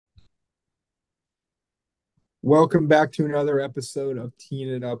Welcome back to another episode of Teeing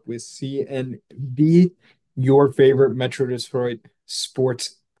It Up with C and B, your favorite Metro Detroit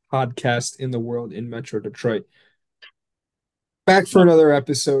sports podcast in the world in Metro Detroit. Back for another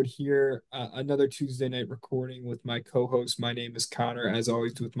episode here, another Tuesday night recording with my co-host. My name is Connor, as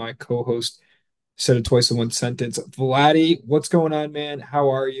always, with my co-host. Said it twice in one sentence. Vladi, what's going on, man? How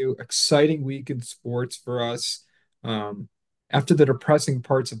are you? Exciting week in sports for us. Um, After the depressing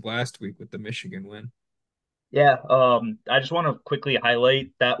parts of last week with the Michigan win. Yeah, I just want to quickly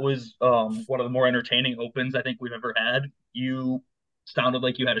highlight that was one of the more entertaining opens I think we've ever had. You sounded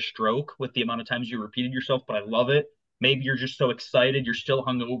like you had a stroke with the amount of times you repeated yourself, but I love it. Maybe you're just so excited. You're still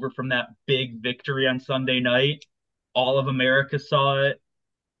hungover from that big victory on Sunday night. All of America saw it.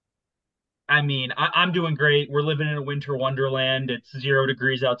 I mean, I'm doing great. We're living in a winter wonderland. It's 0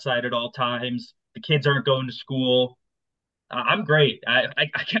 degrees outside at all times. The kids aren't going to school. I'm great. I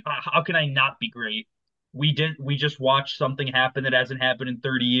can't, how can I not be great? We just watched something happen that hasn't happened in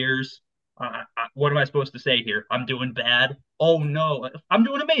 30 years. What am I supposed to say here? I'm doing bad. Oh no, I'm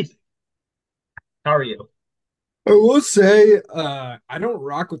doing amazing. How are you? I will say, I don't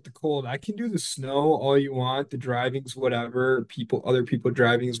rock with the cold. I can do the snow all you want. The driving's whatever. Other people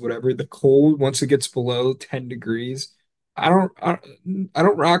driving is whatever. The cold, once it gets below 10 degrees, I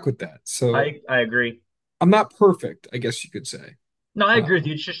don't rock with that. So I agree. I'm not perfect, I guess you could say. No, I agree with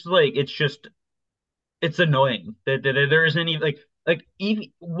Um, you. It's annoying that there isn't even like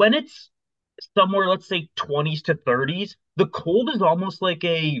even when it's somewhere, let's say 20s to 30s, the cold is almost like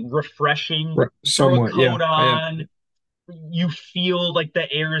a refreshing. Throw a Somewhat, yeah. coat on, you feel like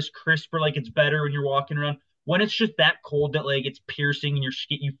the air is crisper, like it's better when you're walking around. When it's just that cold that like it's piercing and your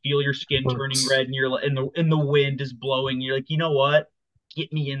skin, you feel your skin turning Hurts. red, and the wind is blowing. You're like, you know what?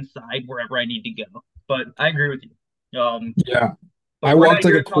 Get me inside wherever I need to go. But I agree with you. Yeah. But I we're walked not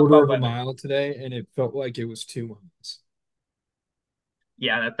like here a to talk quarter about of a weather. mile today and it felt like it was 2 miles.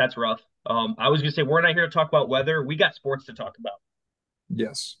 Yeah, that's rough. I was gonna say we're not here to talk about weather. We got sports to talk about.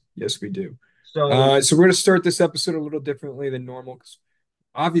 Yes. Yes, we do. So So we're going to start this episode a little differently than normal because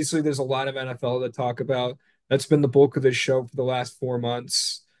obviously there's a lot of NFL to talk about. That's been the bulk of this show for the last 4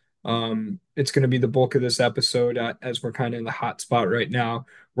 months. It's going to be the bulk of this episode as we're kind of in the hot spot right now.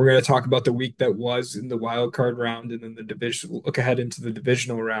 We're going to talk about the week that was in the wild card round and then the division, look ahead into the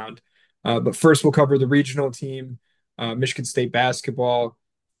divisional round. But first, we'll cover the regional team, Michigan State basketball,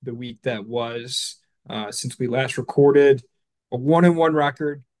 the week that was since we last recorded, a 1-1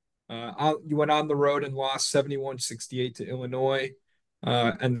 record. You went on the road and lost 71-68 to Illinois.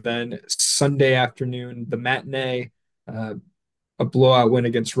 And then Sunday afternoon, the matinee, uh, a blowout win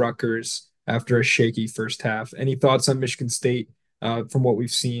against Rutgers after a shaky first half. Any thoughts on Michigan State from what we've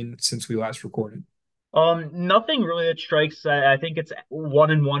seen since we last recorded? nothing really that strikes. I think it's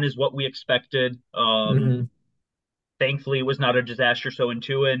 1-1 is what we expected. Hmm. Thankfully it was not a disaster. So in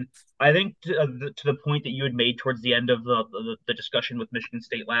two, and I think to the point that you had made towards the end of the discussion with Michigan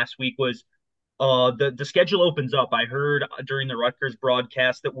State last week was the schedule opens up. I heard during the Rutgers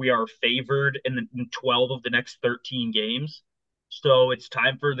broadcast that we are favored in 12 of the next 13 games. So it's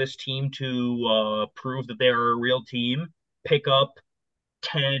time for this team to prove that they are a real team, pick up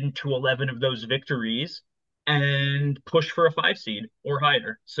 10 to 11 of those victories, and push for a 5 seed or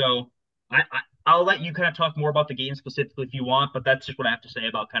higher. So I'll let you kind of talk more about the game specifically if you want, but that's just what I have to say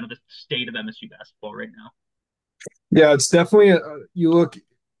about kind of the state of MSU basketball right now. Yeah, it's definitely you look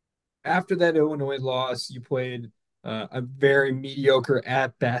after that Illinois loss, you played a very mediocre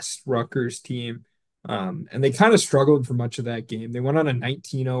at best Rutgers team. And they kind of struggled for much of that game. They went on a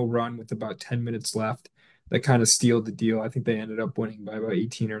 19-0 run with about 10 minutes left that kind of sealed the deal. I think they ended up winning by about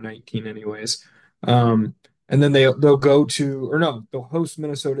 18 or 19 anyways. And then they'll go to or no, they'll host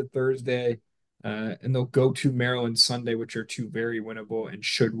Minnesota Thursday, and they'll go to Maryland Sunday, which are two very winnable and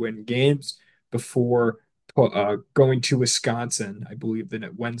should win games before going to Wisconsin, I believe,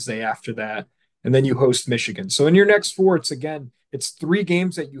 the Wednesday after that, and then you host Michigan. So in your next four, it's 3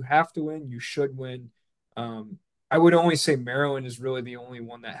 games that you have to win. You should win. Um, I would only say Maryland is really the only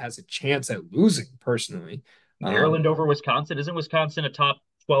one that has a chance at losing, personally. Maryland Um, over Wisconsin. Isn't Wisconsin a top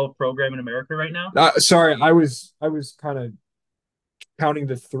 12 program in America right now? Sorry, I was kind of counting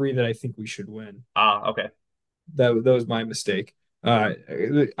the 3 that I think we should win. Ah, okay. That was my mistake. Uh,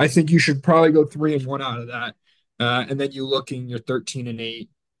 I think you should probably go 3-1 out of that, and then you looking you're 13-8.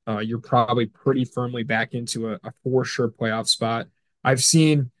 You're probably pretty firmly back into a for sure playoff spot. I've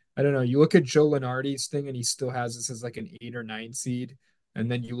seen I don't know. You look at Joe Lenardi's thing, and he still has this as like an 8 or 9 seed, and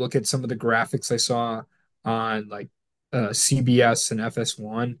then you look at some of the graphics I saw on like CBS and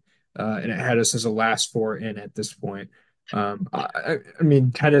FS1, and it had us as a last four in at this point. I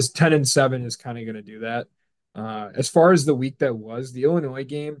mean, 10 and 7 is kind of going to do that. As far as the week that was, the Illinois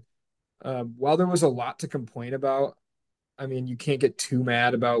game, while there was a lot to complain about, I mean, you can't get too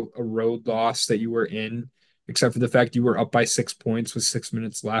mad about a road loss that you were in, except for the fact you were up by 6 points with 6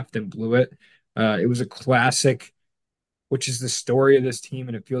 minutes left and blew it. It was a classic, which is the story of this team,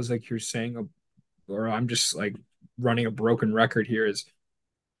 and it feels like you're saying, or I'm just like running a broken record here, is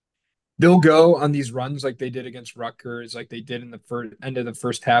they'll go on these runs like they did against Rutgers, like they did in the first end of the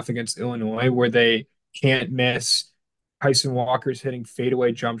first half against Illinois, where they can't miss. Tyson Walker's hitting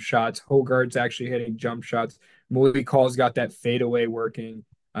fadeaway jump shots. Hogarth's actually hitting jump shots. Malik Hall's got that fadeaway working.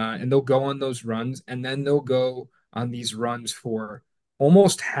 And they'll go on those runs, and then they'll go on these runs for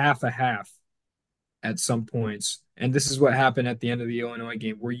almost half a half at some points. And this is what happened at the end of the Illinois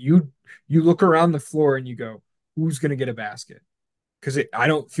game, where you look around the floor and you go, who's going to get a basket? Because I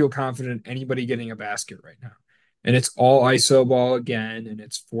don't feel confident anybody getting a basket right now. And it's all ISO ball again, and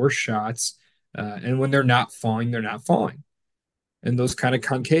it's four shots. And when they're not falling, they're not falling. And those kind of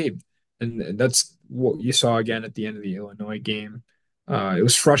concave. And that's what you saw again at the end of the Illinois game. It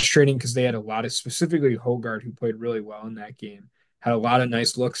was frustrating because they had a lot of, specifically Hogard, who played really well in that game, had a lot of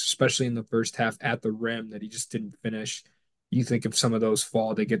nice looks, especially in the first half at the rim that he just didn't finish. You think if some of those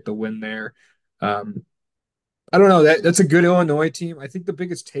fall, they get the win there. Um, I don't know. That's a good Illinois team. I think the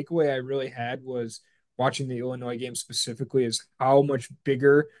biggest takeaway I really had was watching the Illinois game specifically is how much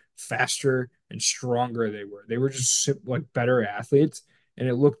bigger, faster, and stronger they were. They were just like better athletes, and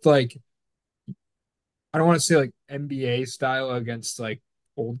it looked like I don't want to say like NBA style against like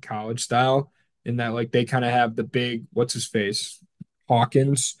old college style in that like they kind of have the big what's his face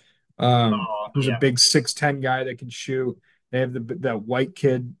Hawkins, Oh, who's a yeah. big 6'10" guy that can shoot. They have the white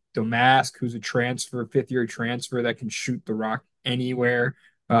kid Domask, who's a transfer, fifth-year transfer that can shoot the rock anywhere.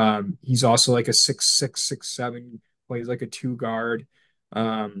 He's also like a 6'6", 6'7", plays like a two guard.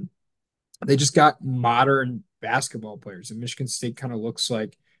 Um, they just got modern basketball players, and Michigan State kind of looks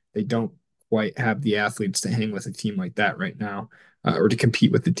like they don't quite have the athletes to hang with a team like that right now, or to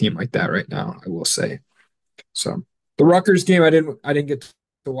compete with a team like that right now. I will say. So the Rutgers game, I didn't get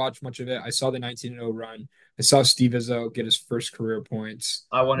to watch much of it. I saw the 19-0 run. I saw Steve Izzo get his first career points.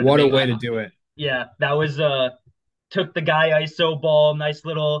 I wanted to What a make way to do it! yeah, that was took the guy ISO ball, nice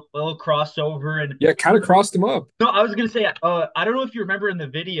little crossover, and Yeah, kind of crossed him up. no, I was gonna say, I don't know if you remember in the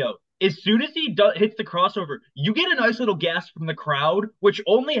video. As soon as hits the crossover, you get a nice little gasp from the crowd, which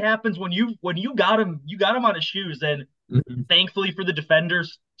only happens when you got him on his shoes. And Mhm. thankfully for the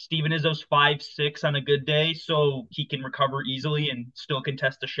defenders, Steven Izzo's 5'6" on a good day, so he can recover easily and still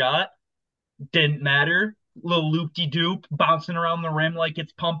contest a shot. Didn't matter. Little loop de doop bouncing around the rim like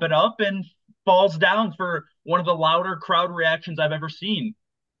it's pumping up and falls down for one of the louder crowd reactions I've ever seen.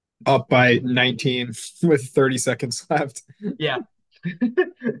 Up by 19 with 30 seconds left. Yeah,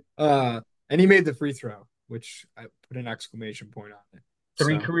 Uh, and he made the free throw, which I put an exclamation point on it.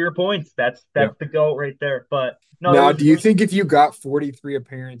 three So, career points. yeah. That's the goal right there. But no, it Now, was. do you think if you got 43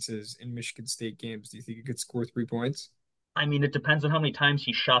 appearances in Michigan State games, do you think you could score 3 points? I mean, it depends on how many times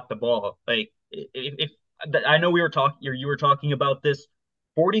he shot the ball. Like if I know we were talking, or you were talking about this.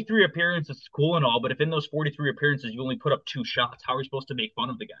 43 appearances is cool and all, but if in those 43 appearances you only put up two shots, how are we supposed to make fun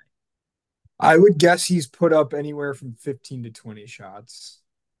of the guy? I would guess he's put up anywhere from 15 to 20 shots.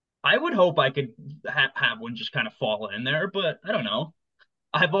 I would hope I could have one just kind of fall in there, but I don't know.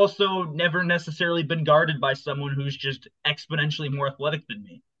 I've also never necessarily been guarded by someone who's just exponentially more athletic than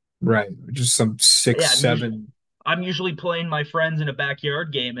me. Right. Just some six, Yeah, seven. I'm usually playing my friends in a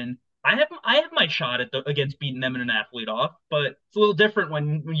backyard game, and I have my shot against beating them in an athlete off, but it's a little different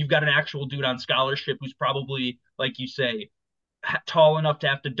when you've got an actual dude on scholarship who's probably, like you say, tall enough to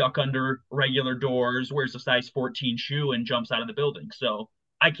have to duck under regular doors, wears a size 14 shoe, and jumps out of the building. So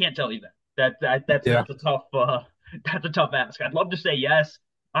I can't tell you that. Yeah. That's a tough that's a tough ask. I'd love to say yes.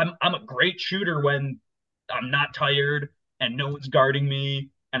 I'm a great shooter when I'm not tired and no one's guarding me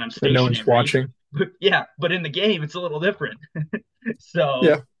and I'm And no one's stationary. watching. But yeah, but in the game it's a little different. So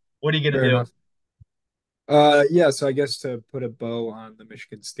Yeah. what are you gonna Fair do? enough. Yeah. So I guess to put a bow on the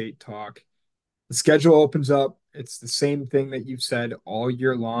Michigan State talk, the schedule opens up. It's the same thing that you've said all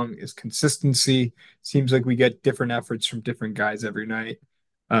year long is consistency. Seems like we get different efforts from different guys every night.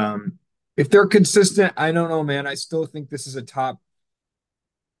 Um, if they're consistent, I don't know, man. I still think this is a top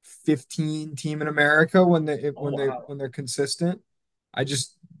 15 team in America Oh wow. when they're consistent. I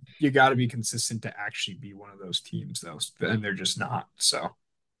just you got to be consistent to actually be one of those teams, though, and they're just not. So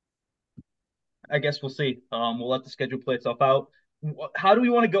I guess we'll see. We'll let the schedule play itself out. How do we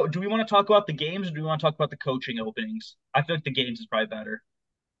want to go? Do we want to talk about the games or do we want to talk about the coaching openings? I feel like the games is probably better.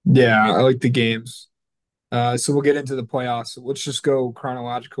 yeah, I like the games. So we'll get into the playoffs. So let's just go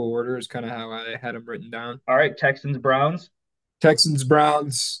chronological order is kind of how I had them written down. All right, Texans, Browns. Texans,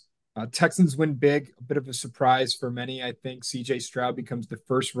 Browns. Texans win big, a bit of a surprise for many. I think CJ Stroud becomes the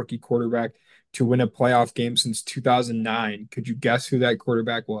first rookie quarterback to win a playoff game since 2009. Could you guess who that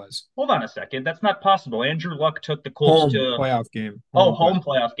quarterback was? Hold on a second. That's not possible. Andrew Luck took the Colts Home to, playoff game. oh, Home playoff. home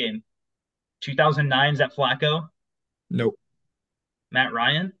playoff game. 2009, is that Flacco? Nope. Matt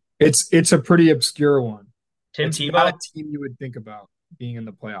Ryan? It's a pretty obscure one. Tim It's not a Tebow? team you would think about being in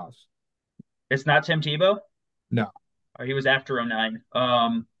the playoffs. It's not Tim Tebow? No. Or he was after '09.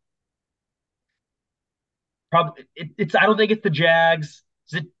 Probably it's I don't think it's the Jags.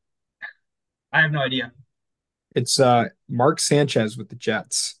 Is it? I have no idea. It's Mark Sanchez with the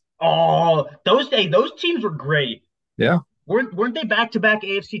Jets. Oh, those teams were great. Yeah. Weren't they back to back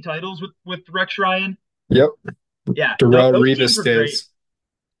AFC titles with Rex Ryan? Yep. Yeah, Darrell those teams Revis were great. days.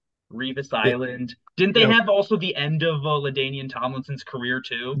 Revis Yeah. Island. Didn't they Yep. have also the end of LaDainian Tomlinson's career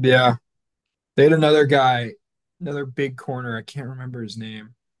too? Yeah. They had another guy, another big corner. I can't remember his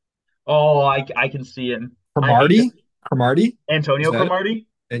name. Oh, I can see him. I hate that. Cromartie? Cromartie? Is Antonio that it? Cromartie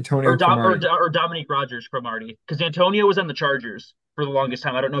Antonio Cromartie. Or Dominique Rogers Cromartie because Antonio was on the Chargers for the longest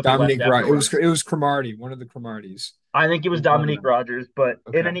time. I don't know if he left Dominic Right. afterwards. It was Cromartie, one of the Cromarties. I think it It was was one of Dominique them. Rogers, but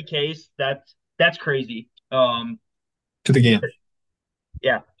in Okay. any case, that's crazy. To the game.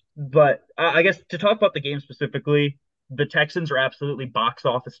 Yeah, but I guess to talk about the game specifically, the Texans are absolutely box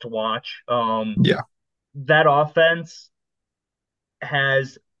office to watch. Yeah. That offense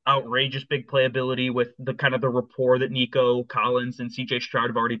has outrageous big playability with the kind of the rapport that Nico Collins and CJ Stroud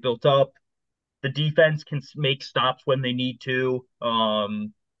have already built up. The defense can make stops when they need to.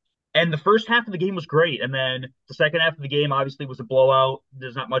 And the first half of the game was great. And then the second half of the game obviously was a blowout.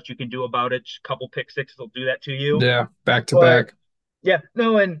 There's not much you can do about it. Just a couple pick sixes will do that to you. Yeah. Back to But back. yeah,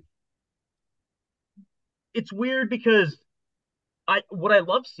 no, and it's weird because I what I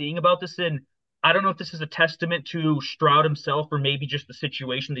love seeing about this, and I don't know if this is a testament to Stroud himself or maybe just the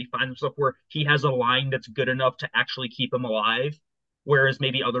situation that he finds himself where he has a line that's good enough to actually keep him alive, whereas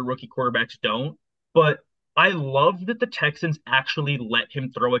maybe other rookie quarterbacks don't. But I love that the Texans actually let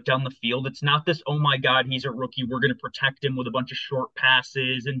him throw it down the field. It's not this, oh my God, he's a rookie. We're going to protect him with a bunch of short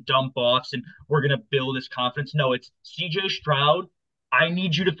passes and dump offs, and we're going to build his confidence. No, it's CJ Stroud. I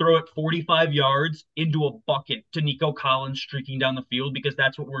need you to throw it 45 yards into a bucket to Nico Collins streaking down the field because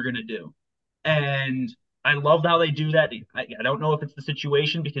that's what we're going to do. And I loved how they do that. I don't know if it's the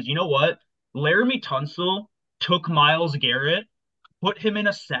situation because you know what? Laramie Tunsil took Miles Garrett, put him in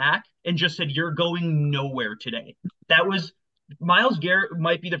a sack, and just said, "You're going nowhere today." That was Miles Garrett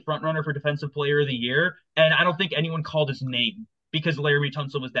might be the front runner for Defensive Player of the Year, and I don't think anyone called his name because Laramie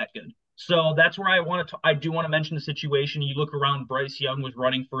Tunsil was that good. So that's where I do want to mention the situation. You look around, Bryce Young was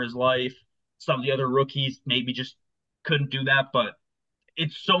running for his life. Some of the other rookies maybe just couldn't do that, but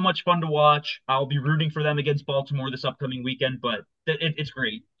it's so much fun to watch. I'll be rooting for them against Baltimore this upcoming weekend, but it's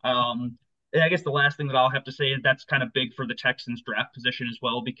great. And I guess the last thing that I'll have to say is that's kind of big for the Texans draft position as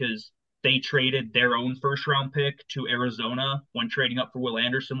well because they traded their own first round pick to Arizona when trading up for Will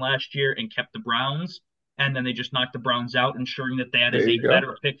Anderson last year and kept the Browns. And then they just knocked the Browns out, ensuring that that There is you a go.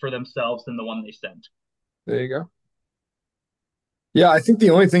 better pick for themselves than the one they sent. There you go. Yeah, I think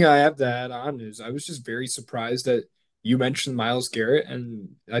the only thing I have to add on is I was just very surprised that you mentioned Miles Garrett, and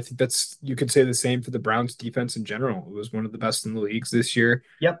I think that's you could say the same for the Browns defense in general. It was one of the best in the leagues this year,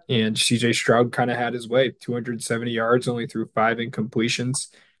 Yep. and CJ Stroud kind of had his way, 270 yards, only threw five incompletions.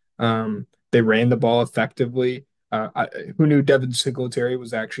 They ran the ball effectively. Who knew Devin Singletary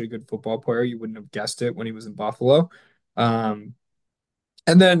was actually a good football player? You wouldn't have guessed it when he was in Buffalo. Um,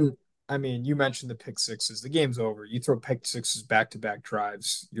 and then, I mean, you mentioned the pick sixes. The game's over. You throw pick sixes back to back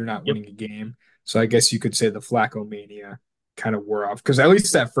drives, you're not Yep. winning a game. So I guess you could say the Flacco mania kind of wore off because at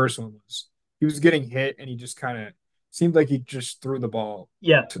least that first one was he was getting hit and he just kind of seemed like he just threw the ball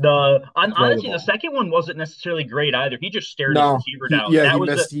Yeah, to throw the honestly the ball. second one wasn't necessarily great either. He just stared his No, receiver down. he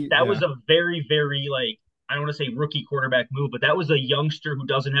missed. That was Yeah, a very like I don't want to say rookie quarterback move, but that was a youngster who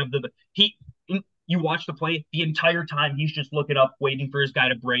doesn't have the he. You watch the play the entire time. He's just looking up, waiting for his guy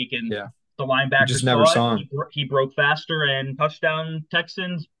to break, and yeah. the You linebacker just never saw it. saw him. He broke faster and touchdown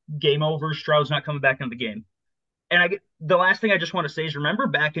Texans. Game over. Stroud's not coming back into the game. And I get the last thing I just want to say is remember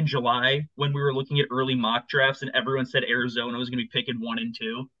back in July when we were looking at early mock drafts and everyone said Arizona was going to be picking 1 and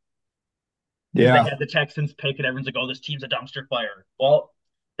 2 because they Yeah. had the Texans pick and everyone's like, "Oh, this team's a dumpster fire." Well,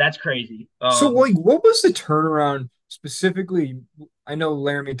 that's crazy. So, like, what was the turnaround specifically? I know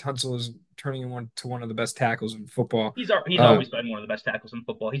Laramie Tunsil is turning one of the best tackles in football. He's Uh, always been one of the best tackles in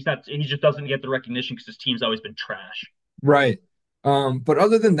football. He's not. He just doesn't get the recognition because his team's always been trash. right. But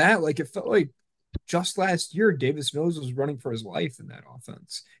other than that, like, it felt like just last year, Davis Mills was running for his life in that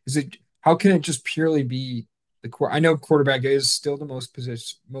offense. Is it how can it just purely be the core? I know quarterback is still the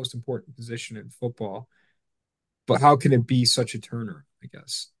most important position in football, but how can it be such a turner, I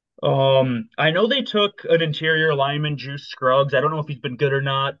guess? I know they took an interior lineman, Juice Scruggs. I don't know if he's been good or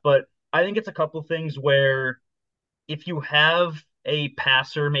not, but I think it's a couple things where if you have a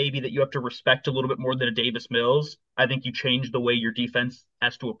passer maybe that you have to respect a little bit more than a Davis Mills, I think you change the way your defense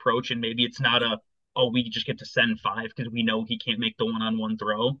has to approach, and maybe it's not a oh we just get to send five because we know he can't make the one-on-one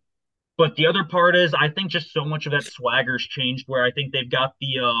throw. But the other part is I think just so much of that swagger's changed where I think they've got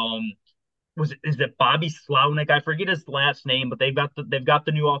the was it is it Bobby Slownick? I forget his last name, but they've got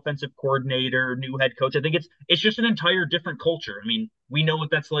the new offensive coordinator, new head coach. I think it's just an entire different culture. I mean, we know what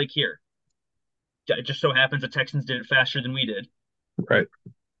that's like here. It just so happens the Texans did it faster than we did. Right.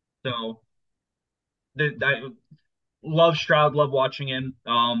 So I love Stroud, love watching him.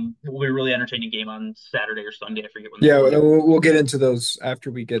 We are really entertaining game on Saturday or Sunday. I forget when that Yeah, was. we'll get into those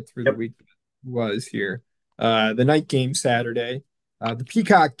after we get through the Yep. week that was here. The night game Saturday, the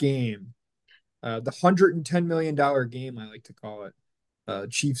Peacock game, the $110 million game, I like to call it.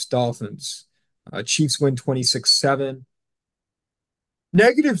 Chiefs Dolphins. Chiefs win 26-7.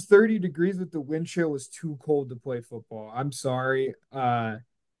 Negative 30 degrees with the wind chill was too cold to play football. I'm sorry.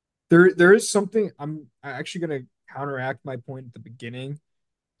 There is something I'm actually going to counteract my point at the beginning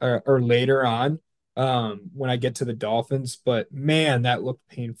or later on when I get to the Dolphins, but man, that looked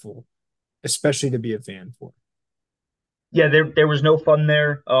painful, especially to be a fan for. Yeah, there was no fun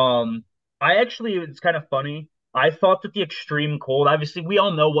there. I actually it's kind of funny. I thought that the extreme cold, obviously we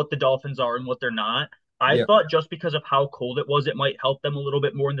all know what the Dolphins are and what they're not. I Yeah, thought just because of how cold it was, it might help them a little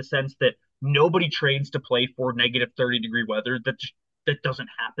bit more in the sense that nobody trains to play for negative 30-degree weather. That doesn't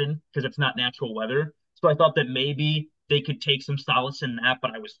happen because it's not natural weather. So I thought that maybe they could take some solace in that,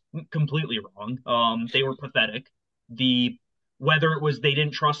 but I was completely wrong. They were pathetic. The Whether it was they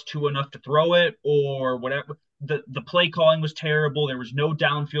didn't trust Tua enough to throw it or whatever, the play calling was terrible. There was no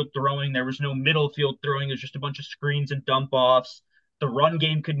downfield throwing. There was no middle field throwing. It was just a bunch of screens and dump offs. The run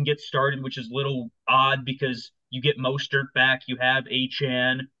game couldn't get started, which is a little odd because you get Mostert back. You have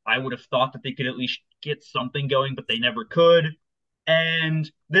Achan. I would have thought that they could at least get something going, but they never could. And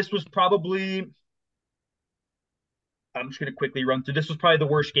this was probably, I'm just going to quickly run through. This was probably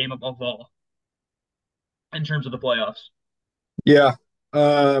the worst game of all in terms of the playoffs. yeah.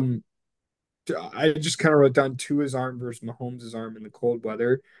 Um, I just kind of wrote down Tua's arm versus Mahomes' arm in the cold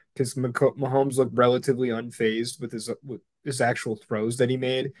weather because Mahomes looked relatively unfazed with his actual throws that he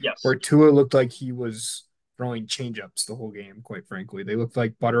made, Yes. where Tua looked like he was throwing changeups the whole game. Quite frankly, they looked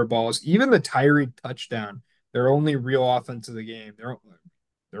like butter balls. Even the Tyreek touchdown, their only real offense of the game,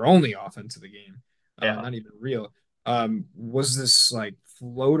 their only offense of the game, Yeah. not even real, was this like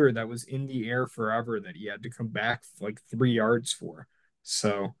floater that was in the air forever that he had to come back like 3 yards for.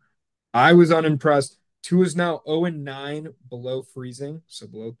 So. I was unimpressed. Two is now 0 and 9 below freezing, so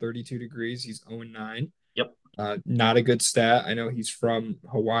below 32 degrees. He's 0 and 9. Yep. Not a good stat. I know he's from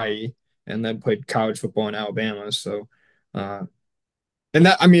Hawaii and then played college football in Alabama. So, uh, and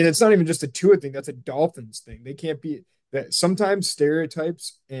that, I mean, it's not even just a Tua thing, that's a Dolphins thing. They can't be that sometimes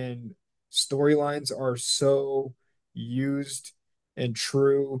stereotypes and storylines are so used and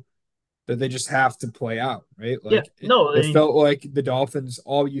true that they just have to play out, right? Yeah. Like No, I it mean, felt like the Dolphins,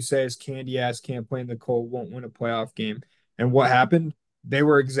 all you say is candy ass, can't play in the cold, won't win a playoff game. And what happened? They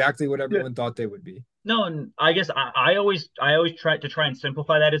were exactly what yeah. everyone thought they would be. No, and I guess I always try and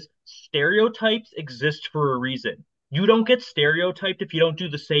simplify that as stereotypes exist for a reason. You don't get stereotyped if you don't do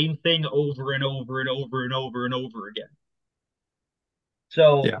the same thing over and over and over and over and over again.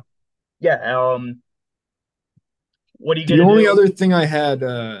 So Yeah. yeah, what are you The gonna only do? other thing I had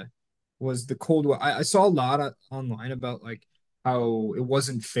was the cold. I saw a lot online about like how it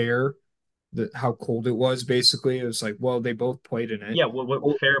wasn't fair that how cold it was. Basically, it was like, well, they both played in it. Yeah, what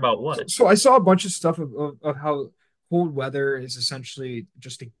Well, fair about So, what? so I saw a bunch of stuff of how cold weather is essentially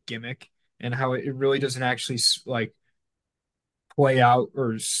just a gimmick and how it really doesn't actually like play out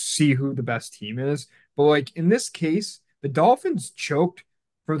or see who the best team is. But like in this case, the Dolphins choked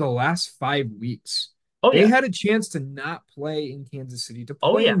for the last 5 weeks. Oh They yeah, had a chance to not play in Kansas City, to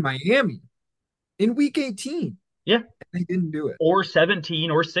oh play yeah, in Miami in week 18. yeah. And they didn't do it. Or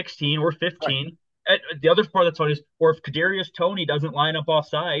 17, or 16, or Right. 15. The other part that's funny is, or if Kadarius Tony doesn't line up off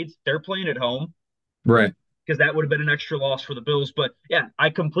sides, they're playing at home. Right. Because that would have been an extra loss for the Bills. But yeah, I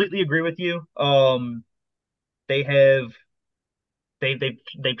completely agree with you. They have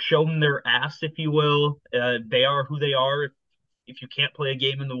they've shown their ass, if you will. They are who they are. If you can't play a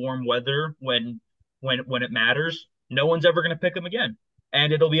game in the warm weather when it matters, no one's ever going to pick them again.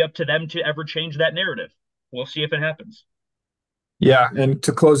 and it'll be up to them to ever change that narrative. We'll see if it happens. Yeah, and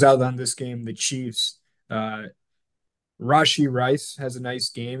to close out on this game, the Chiefs, uh, Rashi Rice has a nice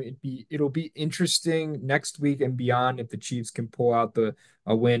game. It'll be interesting next week and beyond if the Chiefs can pull out the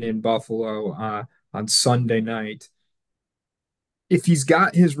a win in Buffalo on Sunday night. If he's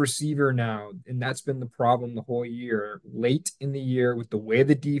got his receiver now, and that's been the problem the whole year, late in the year with the way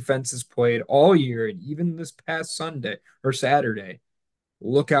the defense has played all year, and even this past Sunday or Saturday,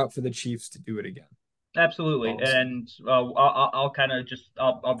 look out for the Chiefs to do it again. Absolutely, I'll say. and I'll kind of just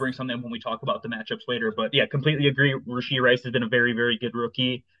I'll bring something when we talk about the matchups later. But yeah, completely agree. Rasheed Rice has been a very very good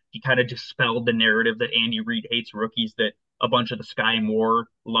rookie. He kind of dispelled the narrative that Andy Reid hates rookies. That a bunch of the Sky Moore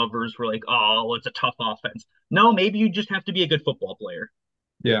lovers were like, oh, it's a tough offense. No, maybe you just have to be a good football player.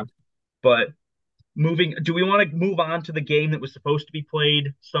 Yeah. But do we want to move on to the game that was supposed to be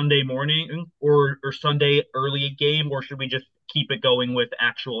played Sunday morning or Sunday early game, or should we just keep it going with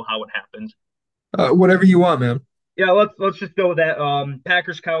actual how it happened? Whatever you want, man. Yeah, let's just go with that.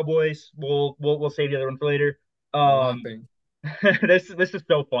 Packers Cowboys. We'll save the other one for later. Um, Whopping. this is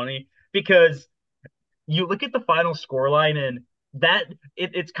so funny because you look at the final scoreline and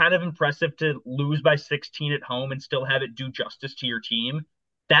it's kind of impressive to lose by 16 at home and still have it do justice to your team.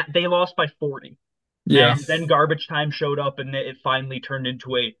 That they lost by 40. Yeah. And then garbage time showed up and it finally turned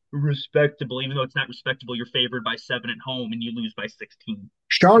into a respectable, even though it's not respectable, you're favored by 7 at home and you lose by 16.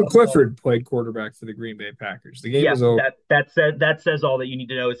 Sean Clifford played quarterback for the Green Bay Packers. The game Yeah, was over. that says all that you need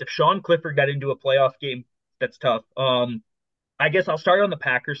to know is if Sean Clifford got into a playoff game, that's tough. I guess I'll start on the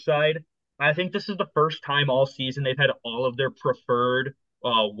Packers side. I think this is the first time all season they've had all of their preferred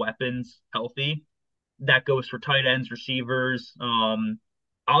weapons healthy. That goes for tight ends, receivers.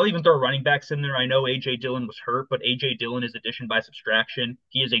 I'll even throw running backs in there. I know AJ Dillon was hurt, but AJ Dillon is addition by subtraction.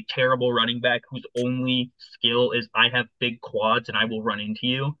 He is a terrible running back whose only skill is I have big quads and I will run into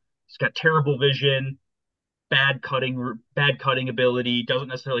you. He's got terrible vision, bad cutting ability, doesn't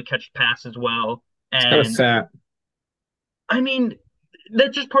necessarily catch passes well. It's kind of And fat. I mean,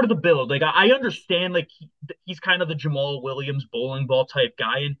 that's just part of the build. Like I understand, like he's kind of the Jamal Williams bowling ball type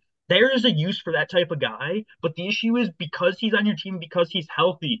guy, and there is a use for that type of guy. But the issue is because he's on your team, because he's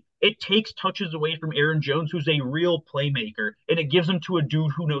healthy, it takes touches away from Aaron Jones, who's a real playmaker, and it gives him to a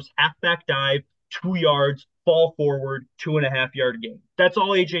dude who knows halfback dive, 2 yards, fall forward, 2.5 yard game. That's all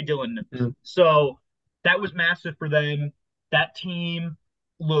AJ Dillon knows. Mm. So that was massive for them. That team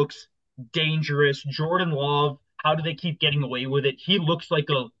looks dangerous. Jordan Love, how do they keep getting away with it? He looks like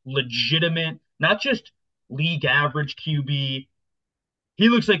a legitimate, not just league average QB. He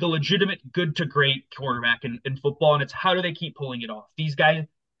looks like a legitimate good to great quarterback in football. And it's how do they keep pulling it off? These guys,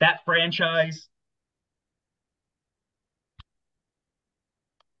 that franchise,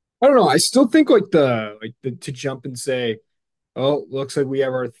 I don't know. I still think like the to jump and say, oh, looks like we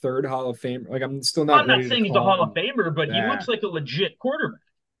have our third Hall of Fame. Like I'm still not I'm not ready to saying he's a call Hall of him Famer, but he looks that. like a legit quarterback.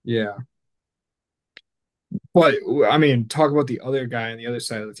 Yeah. But I mean, talk about the other guy on the other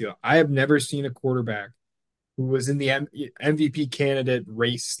side of the field. I have never seen a quarterback who was in the MVP candidate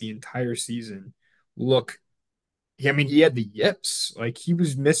race the entire season look. I mean, he had the yips. Like he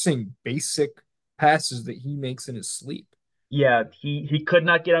was missing basic passes that he makes in his sleep. Yeah, he could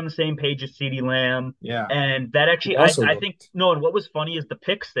not get on the same page as CeeDee Lamb. Yeah. And that Who actually also I think looked. no, and what was funny is the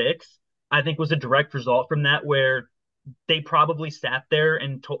pick six, I think was a direct result from that where they probably sat there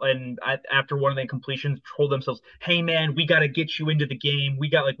and after one of the completions told themselves, "Hey man, we got to get you into the game. We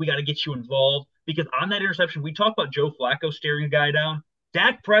got to get you involved." Because on that interception, we talk about Joe Flacco staring a guy down.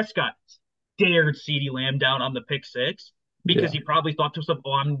 Dak Prescott stared CeeDee Lamb down on the pick six because Yeah. he probably thought to himself,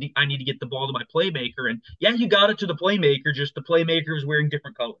 "Oh, I need to get the ball to my playmaker." And yeah, you got it to the playmaker. Just the playmaker is wearing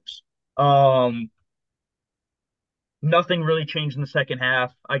different colors. Um, Nothing really changed in the second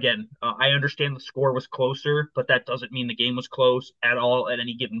half. Again, I understand the score was closer, but that doesn't mean the game was close at all at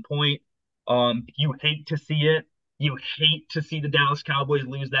any given point. You hate to see it. You hate to see the Dallas Cowboys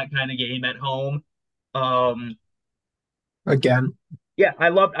lose that kind of game at home. Um, Again, yeah, I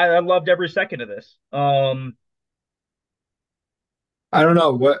loved every second of this. I don't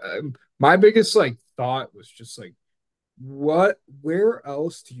know what my biggest like thought was just like where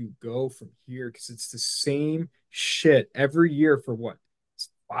else do you go from here? Because it's the same shit every year for what? It's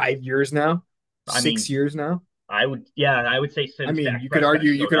 5 years now, I six mean, years now. I would say I since mean, Dak Prescott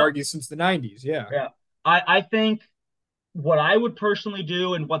you showed could up. argue since the 90s. Yeah. Yeah, I think what I would personally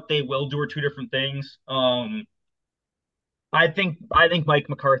do and what they will do are two different things. I think Mike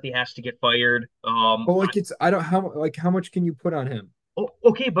McCarthy has to get fired. But like it's I don't how much can you put on him?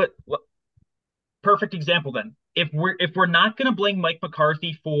 Okay, but perfect example then. If we're not going to blame Mike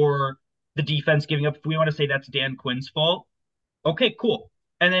McCarthy for the defense giving up, if we want to say that's Dan Quinn's fault, Okay, cool.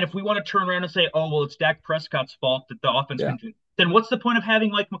 And then if we want to turn around and say, oh, well, it's Dak Prescott's fault that the offense Yeah, couldn't do it, then what's the point of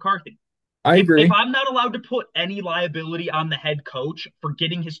having Mike McCarthy? I If agree. I'm not allowed to put any liability on the head coach for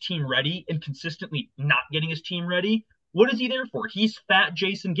getting his team ready and consistently not getting his team ready, what is he there for? He's fat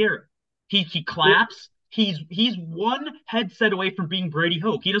Jason Garrett. He claps. He's one headset away from being Brady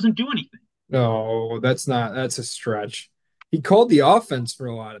Hoke. He doesn't do anything. No, that's a stretch. He called the offense for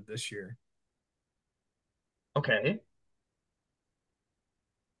a lot of this year. Okay.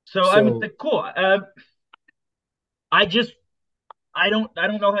 So I mean, So cool. I just I don't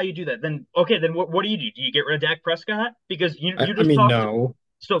know how you do that. Then okay, then what do you do? Do you get rid of Dak Prescott because you I just mean, talked? no,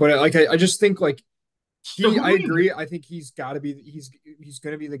 So but I just think like so who I do you get? agree. I think he's got to be he's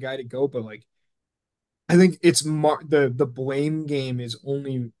going to be the guy to go. But like I think it's the blame game is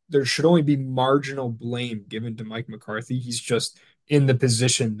only there should only be marginal blame given to Mike McCarthy. He's just in the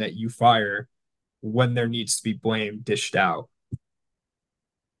position that you fire when there needs to be blame dished out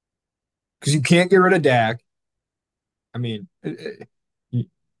because you can't get rid of Dak. I mean, you,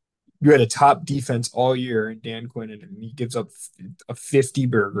 you had a top defense all year in Dan Quinn, and he gives up a 50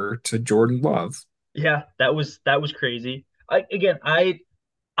 burger to Jordan Love. Yeah, that was crazy.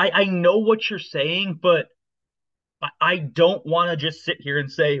 I know what you're saying, but I don't want to just sit here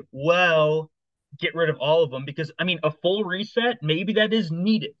and say, well, get rid of all of them because I mean, a full reset, maybe that is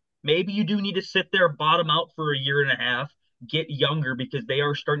needed. Maybe you do need to sit there, bottom out for a year and a half, get younger because they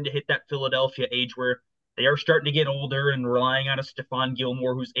are starting to hit that Philadelphia age where they are starting to get older and relying on a Stephon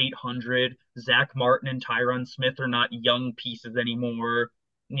Gilmore who's 800. Zach Martin and Tyron Smith are not young pieces anymore.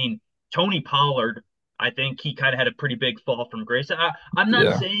 I mean, Tony Pollard, I think he kind of had a pretty big fall from grace. I'm not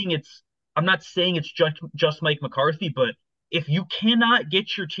Yeah, saying it's just Mike McCarthy, but if you cannot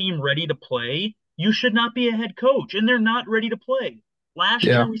get your team ready to play, you should not be a head coach, and they're not ready to play. Last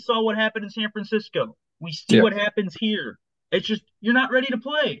yeah, year, we saw what happened in San Francisco. We see yeah. what happens here. It's just you're not ready to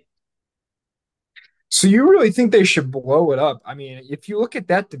play. So you really think they should blow it up? I mean, if you look at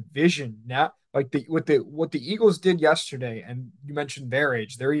that division now, like the what the Eagles did yesterday, and you mentioned their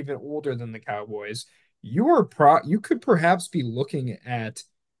age, they're even older than the Cowboys. You could perhaps be looking at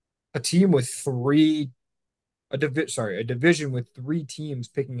a team with a division with three teams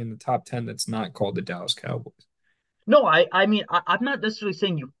picking in the top 10 that's not called the Dallas Cowboys. No, I mean I'm not necessarily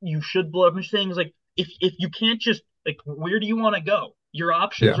saying you should blow up. I'm just saying is like if you can't just like where do you want to go? Your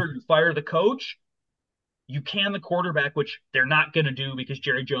options Yeah, are you fire the coach, you can the quarterback, which they're not going to do because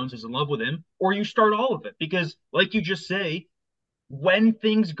Jerry Jones is in love with him, or you start all of it because, like you just say, when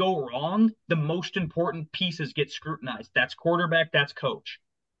things go wrong, the most important pieces get scrutinized. That's quarterback, that's coach.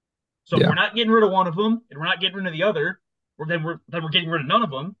 So if we're yeah. not getting rid of one of them and we're not getting rid of the other, or then we're getting rid of none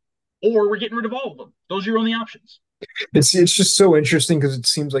of them, or we're getting rid of all of them. Those are your only options. It's just so interesting because it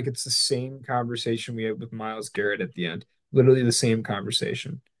seems like it's the same conversation we had with Miles Garrett at the end. Literally the same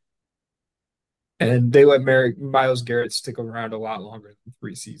conversation. And they let Miles Garrett stick around a lot longer than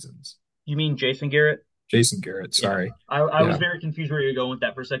 3 seasons. You mean Jason Garrett? Jason Garrett, Yeah. sorry. I was Yeah. very confused where you're going with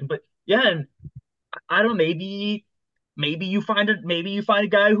that for a second, but yeah, and I don't know, maybe you find a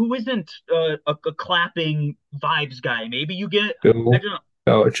guy who isn't a clapping vibes guy. Maybe you get I Bill don't know.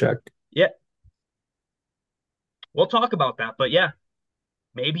 Belichick. Yeah, we'll talk about that. But yeah,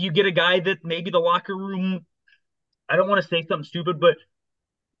 maybe you get a guy that maybe the locker room, I don't want to say something stupid, but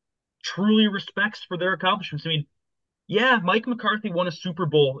truly respects for their accomplishments. I mean, yeah, Mike McCarthy won a Super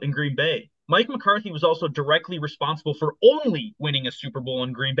Bowl in Green Bay. Mike McCarthy was also directly responsible for only winning a Super Bowl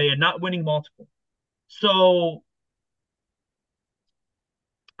in Green Bay and not winning multiple. So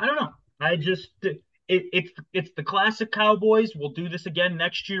I don't know. It's the classic Cowboys. We'll do this again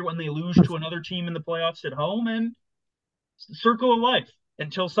next year when they lose to another team in the playoffs at home, and circle of life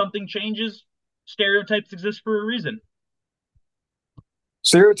until something changes. Stereotypes exist for a reason.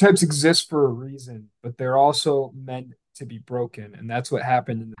 Stereotypes exist for a reason, but they're also meant to be broken. And that's what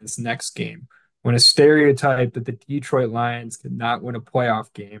happened in this next game when a stereotype that the Detroit Lions could not win a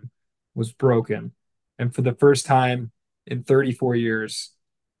playoff game was broken. And for the first time in 34 years,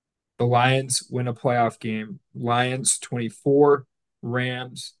 the Lions win a playoff game. Lions 24,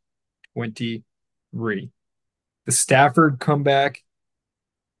 Rams 23. The Stafford comeback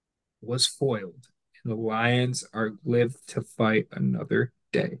was foiled, and the Lions are live to fight another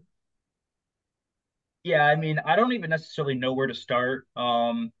day. Yeah, I mean, I don't even necessarily know where to start.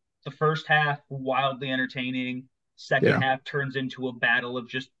 The first half wildly entertaining. Second Yeah. half turns into a battle of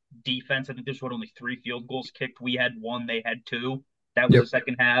just defense. I think there's only three field goals kicked. We had one, they had two. That was the Yep.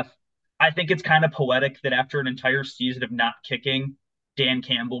 second half. I think it's kind of poetic that after an entire season of not kicking, Dan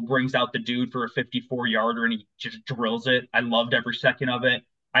Campbell brings out the dude for a 54 yarder and he just drills it. I loved every second of it.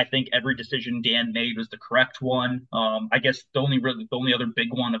 I think every decision Dan made was the correct one. I guess the only other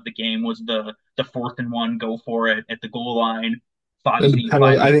big one of the game was the 4th and 1, go for it at the goal line, And the penalty,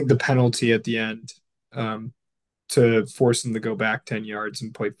 five. I think the penalty at the end, um, to force them to go back 10 yards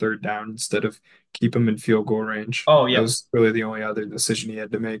and play third down instead of keep them in field goal range. Oh That yeah, was really the only other decision he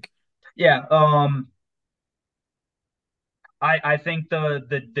had to make. yeah. I think the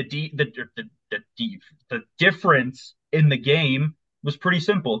difference in the game was pretty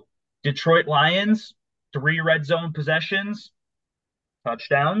simple. Detroit Lions, 3 red zone possessions,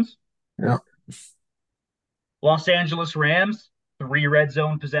 touchdowns. Yeah. Los Angeles Rams, 3 red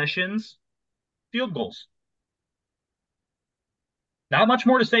zone possessions, field goals. Not much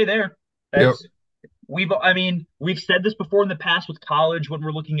more to say there. Yep. That's I mean, we've said this before in the past with college when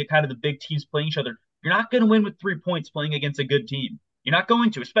we're looking at kind of the big teams playing each other. You're not going to win with 3 points playing against a good team. You're not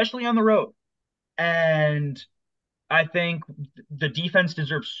going to, especially on the road. And I think the defense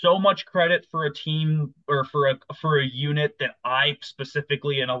deserves so much credit for a team or for a unit that I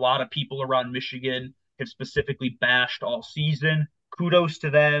specifically and a lot of people around Michigan have specifically bashed all season. Kudos to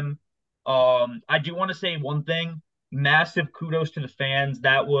them. I do want to say one thing. Massive kudos to the fans.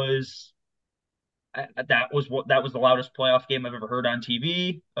 That was the loudest playoff game I've ever heard on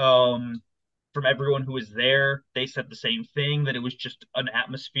TV. From everyone who was there, they said the same thing, that it was just an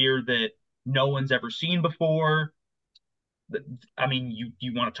atmosphere that no one's ever seen before. I mean,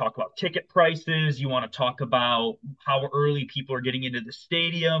 you want to talk about ticket prices, you want to talk about how early people are getting into the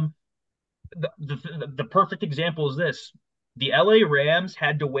stadium. The perfect example is this: the LA Rams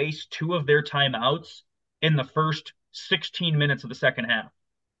had to waste 2 of their timeouts in the first 16 minutes of the second half.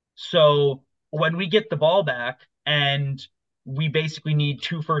 So when we get the ball back and we basically need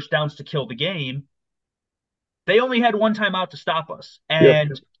 2 first downs to kill the game, they only had one timeout to stop us. Yep.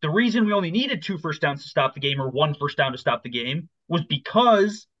 And the reason we only needed 2 first downs to stop the game, or 1 first down to stop the game, was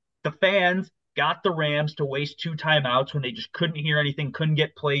because the fans got the Rams to waste 2 timeouts when they just couldn't hear anything, couldn't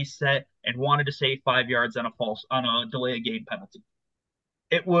get plays set, and wanted to save 5 yards on a delay of game penalty.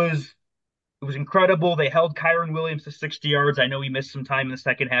 It was it was incredible. They held Kyron Williams to 60 yards. I know he missed some time in the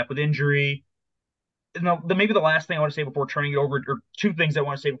second half with injury. No, maybe the last thing I want to say before turning it over, or two things I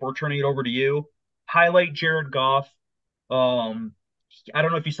want to say before turning it over to you. Highlight Jared Goff. Um, I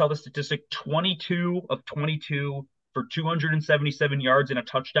don't know if you saw the statistic: 22 of 22 for 277 yards and a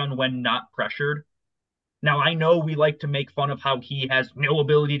touchdown when not pressured. Now I know we like to make fun of how he has no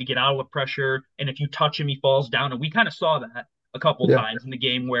ability to get out of pressure, and if you touch him, he falls down. And we kind of saw that a couple Yeah. times in the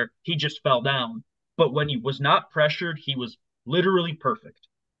game where he just fell down. But when he was not pressured, he was literally perfect.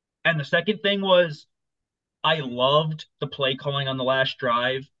 And the second thing was, I loved the play calling on the last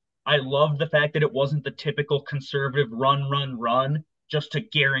drive. I loved the fact that it wasn't the typical conservative run, run, run, just to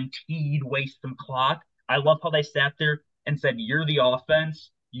guaranteed waste some clock. I love how they sat there and said, "You're the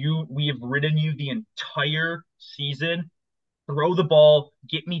offense. We have ridden you the entire season. Throw the ball,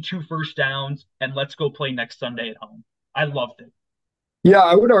 get me 2 first downs, and let's go play next Sunday at home." I loved it. Yeah,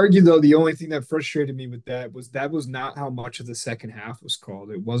 I would argue though the only thing that frustrated me with that was not how much of the second half was called.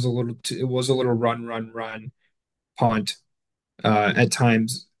 It was a little run, run, run, punt at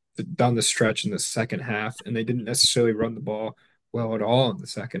times down the stretch in the second half, and they didn't necessarily run the ball well at all in the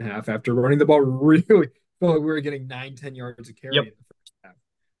second half. After running the ball really, felt like we were getting 9, 10 yards of carry Yep. in the first half.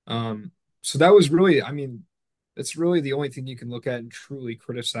 So that was really, I mean, that's really the only thing you can look at and truly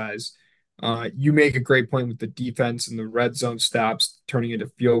criticize. You make a great point with the defense and the red zone stops turning into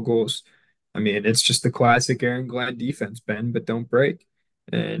field goals. I mean, it's just the classic Aaron Glenn defense, bend but don't break.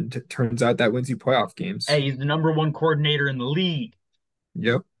 And it turns out that wins you playoff games. Hey, he's the #1 coordinator in the league.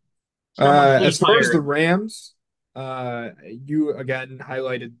 Yep. Someone As please far as hire the him. Rams, you again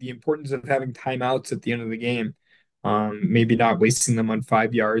highlighted the importance of having timeouts at the end of the game. Maybe not wasting them on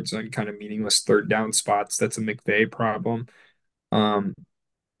 5 yards on kind of meaningless third down spots. That's a McVay problem. Um,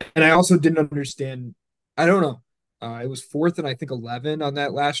 and I also didn't understand. I don't know. It was fourth and I think 11 on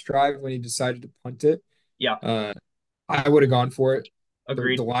that last drive when he decided to punt it. Yeah, Uh, I would have gone for it. The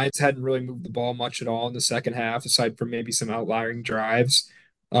agreed. Lions hadn't really moved the ball much at all in the second half, aside from maybe some outlying drives.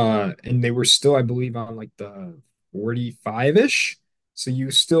 And they were still, I believe, on like the 45-ish. So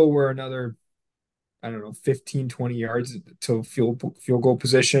you still were another, I don't know, 15, 20 yards to field goal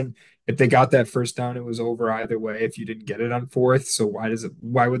position. If they got that first down, it was over either way if you didn't get it on fourth. So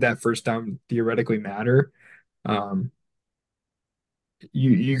why would that first down theoretically matter? Um,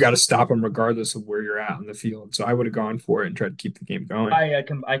 you got to stop them regardless of where you're at on the field. So I would have gone for it and tried to keep the game going.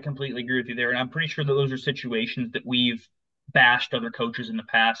 I completely agree with you there, and I'm pretty sure that those are situations that we've bashed other coaches in the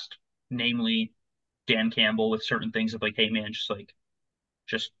past, namely Dan Campbell, with certain things of like, "Hey man,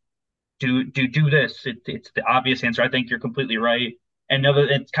 just do this." It's the obvious answer. I think you're completely right, And another,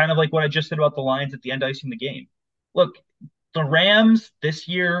 it's kind of like what I just said about the Lions at the end icing the game. Look, the Rams this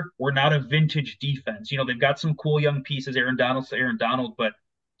year were not a vintage defense. They've got some cool young pieces, Aaron Donald, but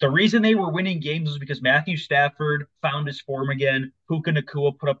the reason they were winning games was because Matthew Stafford found his form again. Puka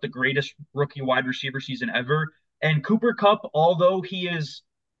Nacua put up the greatest rookie wide receiver season ever. And Cooper Kupp, although he is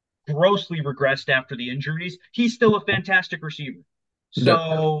grossly regressed after the injuries, he's still a fantastic receiver. That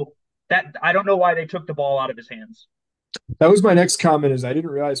So that I don't know why they took the ball out of his hands. that was my next comment is I didn't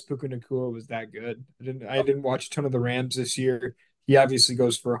realize Puka Nacua was that good. I didn't watch a ton of the Rams this year. He obviously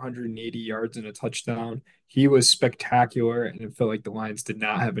goes for 180 yards and a touchdown. He was spectacular, and it felt like the Lions did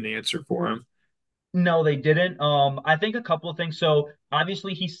not have an answer for him. No, they didn't. I think a couple of things. So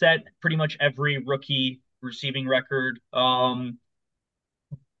obviously he set pretty much every rookie receiving record.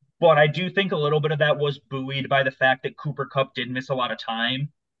 But I do think a little bit of that was buoyed by the fact that Cooper Kupp did miss a lot of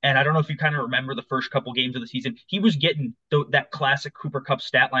time. And I don't know if you kind of remember the first couple games of the season. He was getting that classic Cooper Kupp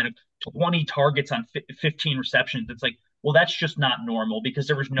stat line of 20 targets on 15 receptions. It's like, well, that's just not normal because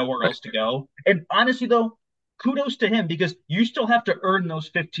there was nowhere Right. else to go. And honestly, though, kudos to him because you still have to earn those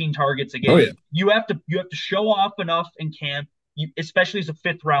 15 targets a Oh yeah. game. You have to show off enough in camp, especially as a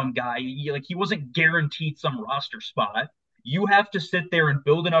fifth round guy. Like he wasn't guaranteed some roster spot. You have to sit there and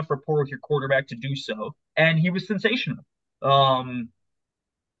build enough rapport with your quarterback to do so. And he was sensational. Um,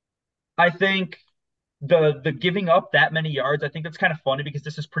 I think the giving up that many yards, I think that's kind of funny because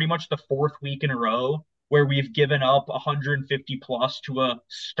this is pretty much the fourth week in a row where we've given up 150 plus to a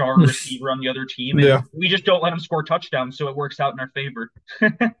star receiver on the other team, and Yeah. we just don't let them score touchdowns, so it works out in our favor.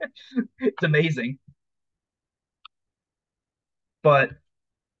 It's amazing. But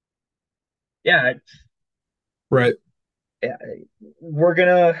yeah, Right. yeah,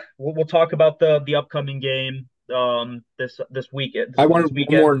 we'll talk about the upcoming game this weekend I this wanted one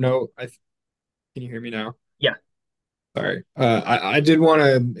weekend. more note. Can you hear me now? Yeah. Sorry. I did want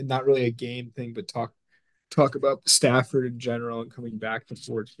to not really a game thing, but talk about Stafford in general and coming back to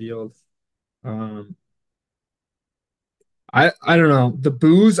Ford Field. Um, I don't know. The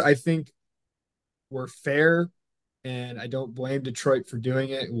boos I think were fair, and I don't blame Detroit for doing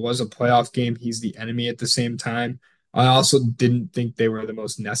it. It was a playoff game. He's the enemy at the same time. I also didn't think they were the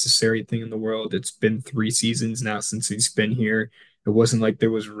most necessary thing in the world. It's been 3 seasons now since he's been here. It wasn't like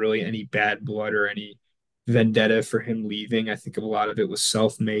there was really any bad blood or any vendetta for him leaving. I think a lot of it was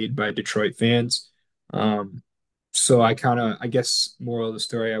self-made by Detroit fans. So I guess, moral of the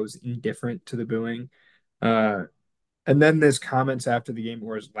story, I was indifferent to the booing. Uh, and then there's comments after the game,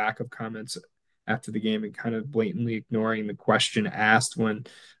 or his lack of comments after the game, and kind of blatantly ignoring the question asked when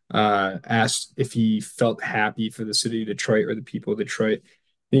asked if he felt happy for the city of Detroit or the people of Detroit.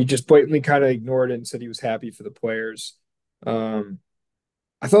 And he just blatantly kind of ignored it and said he was happy for the players. Um,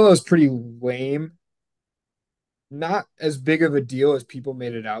 I thought that was pretty lame. Not as big of a deal as people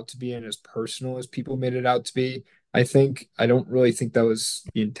made it out to be, and as personal as people made it out to be. I don't really think that was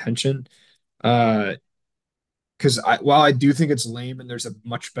the intention. Uh, because while I do think it's lame and there's a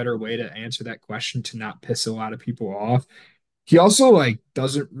much better way to answer that question to not piss a lot of people off, he also like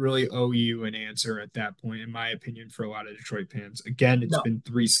doesn't really owe you an answer at that point, in my opinion, for a lot of Detroit fans. Again, it's No. been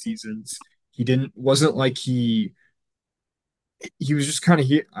 3 seasons. He didn't wasn't like he was just kind of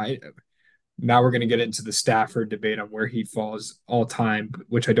here. I Now we're gonna get into the Stafford debate on where he falls all time,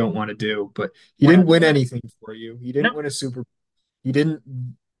 which I don't want to do, but he We're didn't not win doing that. anything for you. He didn't No. win a Super he didn't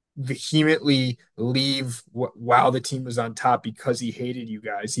vehemently leave while the team was on top because he hated you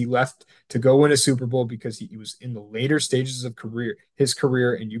guys. He left to go win a Super Bowl because he was in the later stages of his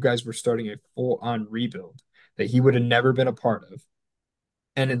career, and you guys were starting a full-on rebuild that he would have never been a part of.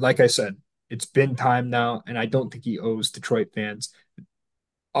 Like I said, it's been time now, and I don't think he owes Detroit fans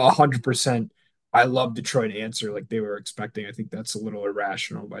 100%. I love Detroit answer like they were expecting. I think that's a little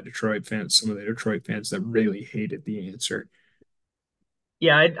irrational by Detroit fans, some of the Detroit fans that really hated the answer.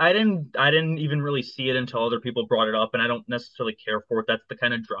 Yeah, I didn't even really see it until other people brought it up, and I don't necessarily care for it. That's the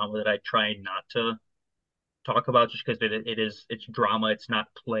kind of drama that I try not to talk about, just because it's drama, it's not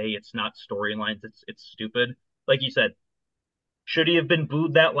play, it's not storylines, it's stupid. Like you said, should he have been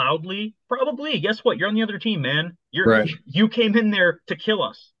booed that loudly? Probably. Guess what? You're on the other team, man. Right. You came in there to kill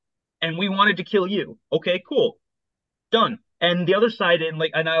us, and we wanted to kill you. Okay, cool, done. And the other side,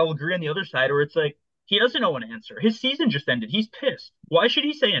 and I'll agree on the other side, where it's like he doesn't know an answer. His season just ended. He's pissed. Why should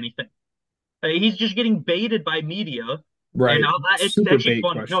he say anything? He's just getting baited by media, and Right. it's Super actually bait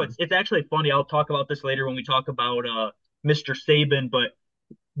funny. No, question. it's actually funny. I'll talk about this later when we talk about Mr. Saban, but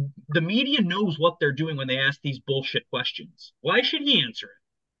the media knows what they're doing when they ask these bullshit questions. Why should he answer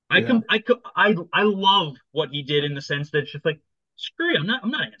it? Yeah. I love what he did in the sense that it's just like screw you. I'm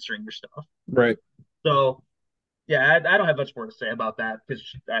not answering your stuff. Right. So yeah, I don't have much more to say about that because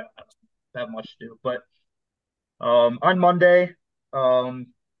I don't have much to do. But on Monday, um,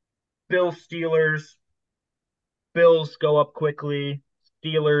 Bills Steelers. Bills go up quickly.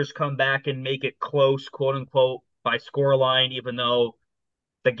 Steelers come back and make it close, quote unquote, by scoreline, even though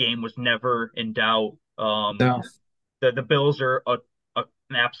the game was never in doubt. No. The Bills are an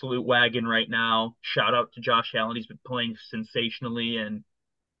absolute wagon right now. Shout out to Josh Allen. He's been playing sensationally, and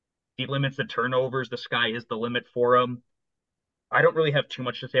he limits the turnovers. The sky is the limit for him. I don't really have too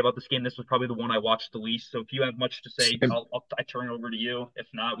much to say about this game. This was probably the one I watched the least. So if you have much to say, I turn it over to you. If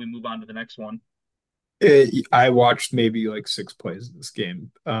not, we move on to the next one. I watched maybe like 6 plays of this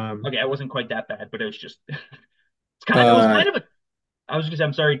game. Okay, I wasn't quite that bad, but it was just it was Uh, kind of a I was gonna say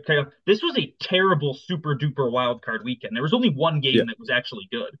I'm sorry. This was a terrible super duper wild card weekend. There was only one yeah, game that was actually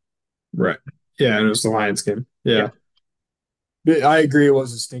good. right. Yeah, and it was the Lions game. Yeah. Yeah. But I agree it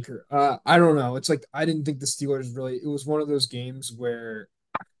was a stinker. I don't know. It's like I didn't think the Steelers really it was one of those games where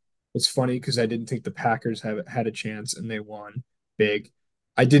it's funny because I didn't think the Packers have had a chance and they won big.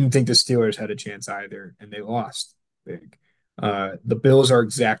 I didn't think the Steelers had a chance either and they lost big. The Bills are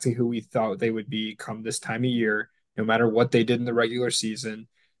exactly who we thought they would be come this time of year, no matter what they did in the regular season.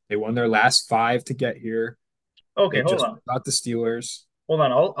 They won their last five to get here. Okay, They hold just on. got the Steelers. Hold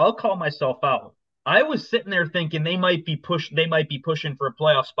on. I'll call myself out. I was sitting there thinking they might be pushing for a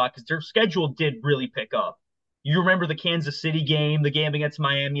playoff spot because their schedule did really pick up. You remember the Kansas City game, the game against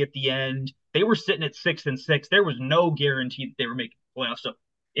Miami at the end. They were sitting at 6-6. There was no guarantee that they were making playoffs. So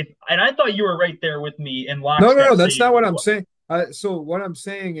if and I thought you were right there with me in No, no, lockstep no, that's saying, not what I'm saying. So what I'm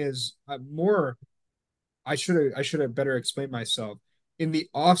saying is more I should have better explained myself. In the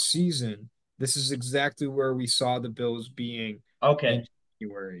off season, this is exactly where we saw the Bills being okay, in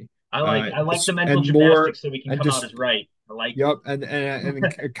January. I like the mental And more gymnastics so we can and come out just as right. I like it. yep,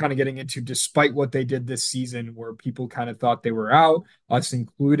 and kind of getting into despite what they did this season, where people kind of thought they were out, us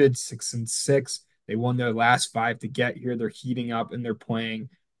included, 6-6. They won their last five to get here. They're heating up and they're playing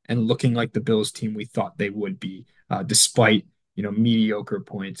and looking like the Bills team we thought they would be, despite mediocre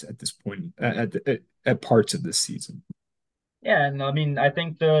points at this point at parts of this season. Yeah, and I mean, I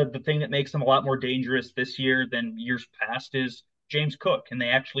think the thing that makes them a lot more dangerous this year than years past is James Cook, and they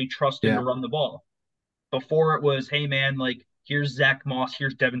actually trust him to Yeah, run the ball. Before it was, hey man, like here's Zach Moss,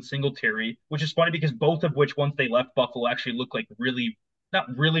 here's Devin Singletary, which is funny because both of which once they left Buffalo actually look like really not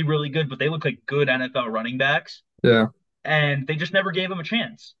really really good, but they look like good NFL running backs. yeah. And they just never gave them a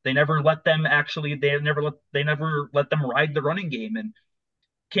chance. They never let them actually. They never let them ride the running game, and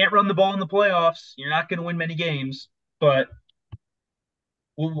can't run the ball in the playoffs. You're not going to win many games, but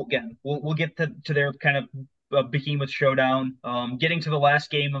we'll get to their kind of behemoth showdown. Getting to the last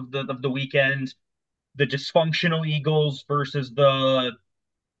game of the weekend, the dysfunctional Eagles versus the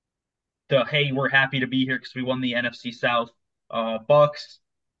hey, we're happy to be here because we won the NFC South Bucks.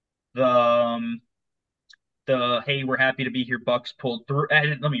 The the hey, we're happy to be here. Bucks pulled through.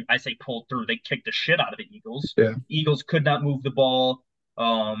 And I say pulled through. They kicked the shit out of the Eagles. Yeah. Eagles could not move the ball.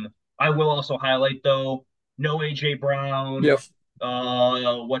 I will also highlight though, no AJ Brown. Yep.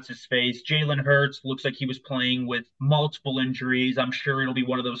 What's his face? Jalen Hurts looks like he was playing with multiple injuries. I'm sure it'll be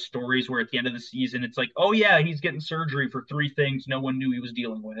one of those stories where at the end of the season, it's like, oh yeah, he's getting surgery for three things no one knew he was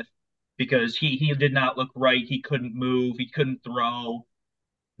dealing with because he did not look right. He couldn't move. He couldn't throw.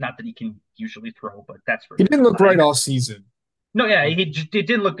 Not that he can usually throw, but that's for a He didn't different look right time. all season. No, yeah, Um, it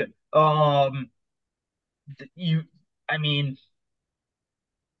didn't look good. You, I mean,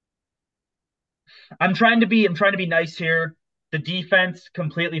 I'm trying to be nice here. The defense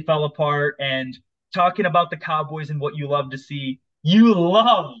completely fell apart, and talking about the Cowboys and what you love to see, you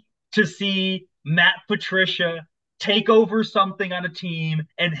love to see Matt Patricia take over something on a team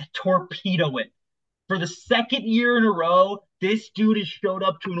and torpedo it for the second year in a row, this dude has showed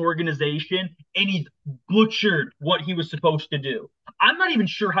up to an organization and he's butchered what he was supposed to do. I'm not even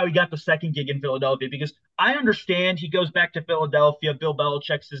sure how he got the second gig in Philadelphia because I understand he goes back to Philadelphia. Bill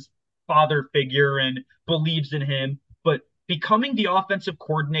Belichick's his father figure and believes in him, but becoming the offensive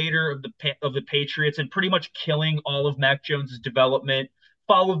coordinator of the Patriots and pretty much killing all of Mac Jones's development,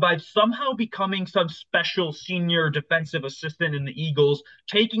 followed by somehow becoming some special senior defensive assistant in the Eagles,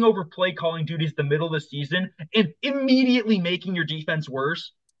 taking over play calling duties the middle of the season, and immediately making your defense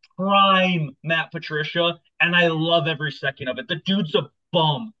worse. Prime Matt Patricia, and I love every second of it. The dude's a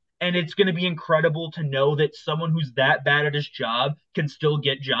bum. And it's going to be incredible to know that someone who's that bad at his job can still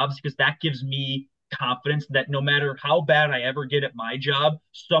get jobs because that gives me confidence that no matter how bad I ever get at my job,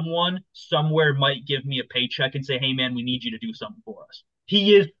 someone somewhere might give me a paycheck and say, hey, man, we need you to do something for us.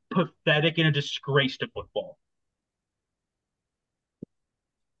 He is pathetic and a disgrace to football.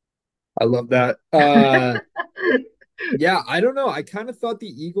 I love that. Yeah, I don't know. I kind of thought the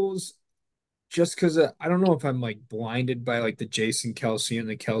Eagles, just because I don't know if I'm like blinded by like the Jason Kelsey and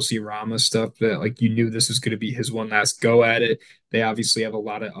the Kelsey Rama stuff, that like you knew this was going to be his one last go at it. They obviously have a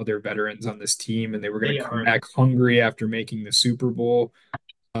lot of other veterans on this team, and they were going They to come are. back hungry after making the Super Bowl.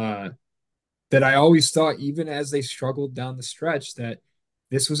 Uh, that I always thought, even as they struggled down the stretch, that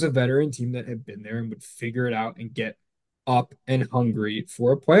this was a veteran team that had been there and would figure it out and get up and hungry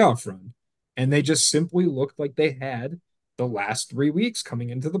for a playoff run. And they just simply looked like they had the last 3 weeks coming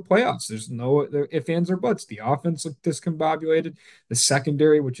into the playoffs. There's no ifs, ands, or buts. The offense looked discombobulated. The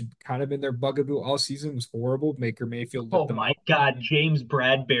secondary, which had kind of been their bugaboo all season, was horrible. Baker Mayfield lit Oh them my up. God, James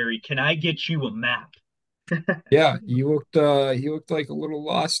Bradbury, can I get you a map? Yeah, he looked like a little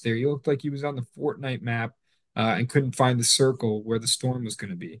lost there. He looked like he was on the Fortnite map and couldn't find the circle where the storm was going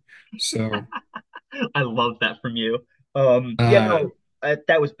to be. So I love that from you. Yeah, uh no,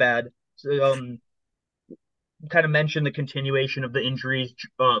 that was bad. So, kind of mentioned the continuation of the injuries.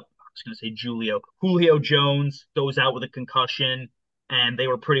 I was going to say Julio Jones goes out with a concussion, and they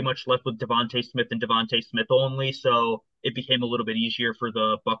were pretty much left with Devontae Smith and Devontae Smith only. So it became a little bit easier for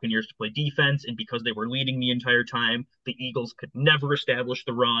the Buccaneers to play defense, and because they were leading the entire time, the Eagles could never establish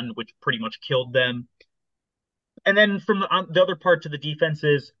the run, which pretty much killed them. And then from the other part to the defense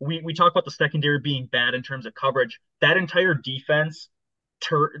is we talk about the secondary being bad in terms of coverage. That entire defense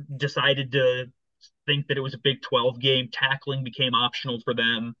decided to think that it was a Big 12 game. Tackling became optional for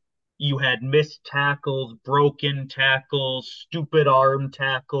them. You had missed tackles, broken tackles, stupid arm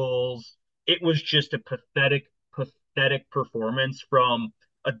tackles. It was just a pathetic performance from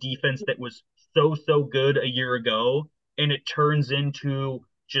a defense that was so good a year ago. And it turns into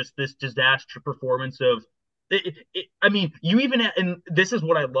just this disaster performance of I mean, you even, and this is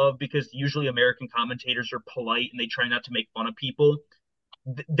what I love because usually American commentators are polite and they try not to make fun of people.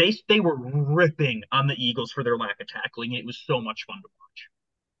 They were ripping on the Eagles for their lack of tackling. It was so much fun to watch.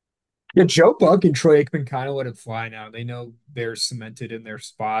 yeah, Joe Buck and Troy Aikman kind of let it fly now. They know they're cemented in their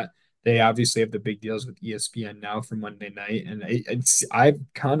spot. They obviously have the big deals with ESPN now for Monday night, and I've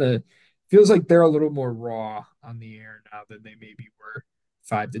kind of feels like they're a little more raw on the air now than they maybe were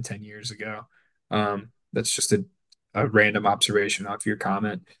 5 to 10 years ago. That's just a random observation off your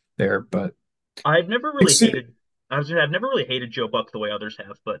comment there, but I've never really it's hated. I've never really hated Joe Buck the way others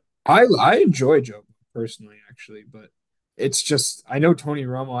have, but I enjoy Joe personally, actually, but it's just I know Tony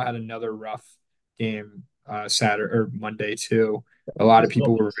Romo had another rough game Saturday or Monday too. A lot of he's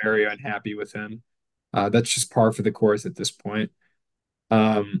people were close. very unhappy with him. That's just par for the course at this point.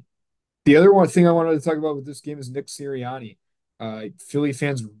 Um, the other one thing I wanted to talk about with this game is Nick Sirianni. Philly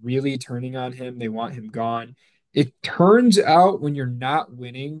fans really turning on him. They want him gone. It turns out when you're not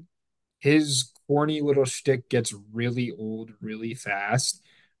winning, his corny little shtick gets really old really fast.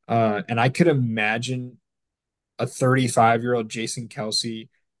 And I could imagine a 35-year-old Jason Kelsey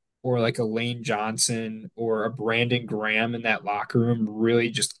or like a Lane Johnson or a Brandon Graham in that locker room really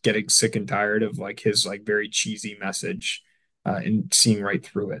just getting sick and tired of like his like very cheesy message and seeing right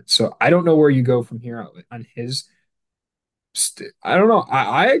through it. So I don't know where you go from here on his I don't know.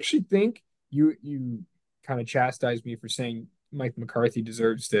 I actually think you kind of chastised me for saying Mike McCarthy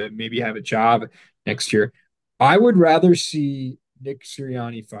deserves to maybe have a job next year. I would rather see Nick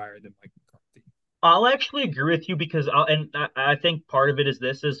Sirianni fired than Mike McCarthy. I'll actually agree with you because I think part of it is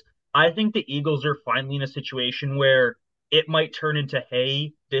this is I think the Eagles are finally in a situation where it might turn into,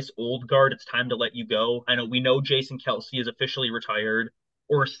 hey, this old guard, it's time to let you go. I know we know Jason Kelsey is officially retired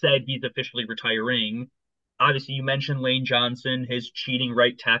or said he's officially retiring. Obviously, you mentioned Lane Johnson, his cheating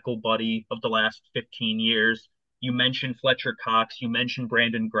right tackle buddy of the last 15 years. You mentioned Fletcher Cox. You mentioned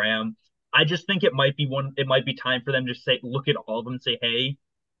Brandon Graham. I just think it might be time for them to say, look at all of them and say, hey,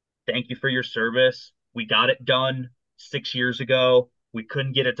 thank you for your service. We got it done 6 years ago. We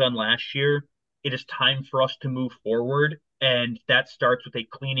couldn't get it done last year. It is time for us to move forward. And that starts with a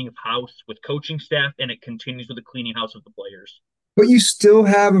cleaning of house with coaching staff, and it continues with a cleaning house of the players. But you still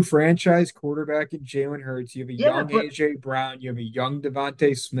have a franchise quarterback in Jalen Hurts. You have a Yeah, young but AJ Brown. You have a young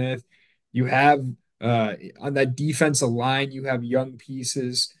Devontae Smith. You have on that defensive line, you have young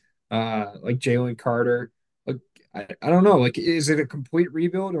pieces like Jalen Carter. Like I don't know. Like, is it a complete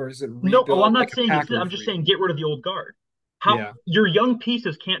rebuild or is it no, oh, I'm rebuild not like a saying I'm Packers just saying rebuild? get rid of the old guard. How Yeah, your young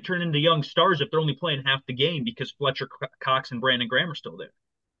pieces can't turn into young stars if they're only playing half the game because Fletcher Cox and Brandon Graham are still there.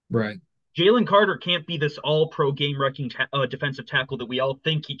 right. Jalen Carter can't be this all pro game wrecking defensive tackle that we all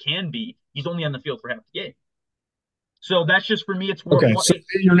think he can be. He's only on the field for half the game. So that's just for me. It's more, Okay, so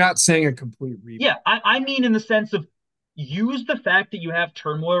you're not saying a complete yeah. rebuild. I mean, in the sense of use the fact that you have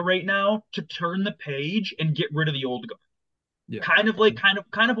turmoil right now to turn the page and get rid of the old guard. Yeah. Kind of like kind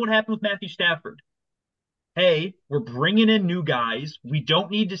of what happened with Matthew Stafford. hey, we're bringing in new guys. We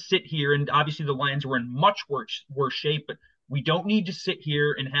don't need to sit here, and obviously the Lions were in much worse shape, but we don't need to sit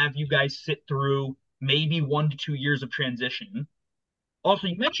here and have you guys sit through maybe 1 to 2 years of transition. Also,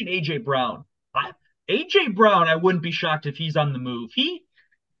 you mentioned AJ Brown. AJ Brown, I wouldn't be shocked if he's on the move.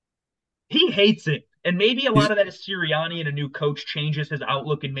 He hates it. And maybe a lot He's of that is Sirianni and a new coach changes his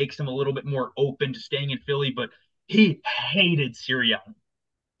outlook and makes him a little bit more open to staying in Philly, but he hated Sirianni.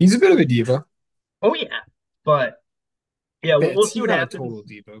 he's a bit of a diva. Oh yeah. But yeah, we'll Bits. see He's what not a happens. total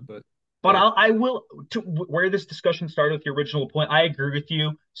diva, but But yeah. I will to where this discussion started with the original point. I agree with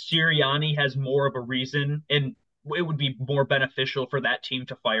you. Sirianni has more of a reason, and it would be more beneficial for that team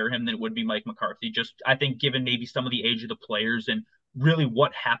to fire him than it would be Mike McCarthy. Just I think given maybe some of the age of the players and really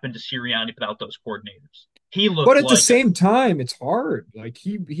what happened to Sirianni without those coordinators. He But looked at the like same time, it's hard. Like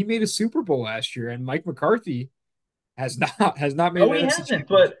he made a Super Bowl last year, and Mike McCarthy has not made oh an he NFC hasn't,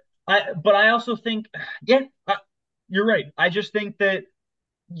 championship. but I also think yeah, you're right. I just think that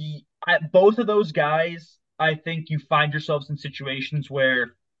both of those guys, I think you find yourselves in situations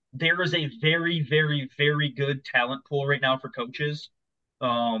where there is a very, very, very good talent pool right now for coaches.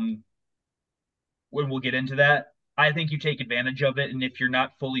 Um, when we'll get into that, I think you take advantage of it, and if you're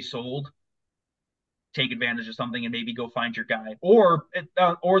not fully sold, take advantage of something and maybe go find your guy, or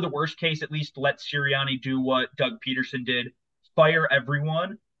the worst case, at least let Sirianni do what Doug Peterson did, fire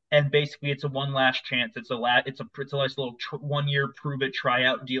everyone, and basically it's a one last chance. It's a nice little 1 year prove it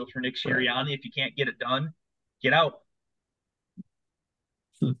tryout deal for Nick Right. Sirianni. If you can't get it done, get out.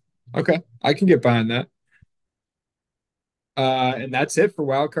 Hmm. Okay, I can get behind that. And that's it for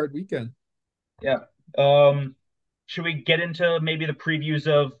Wild Card Weekend. Yeah. Um, should we get into maybe the previews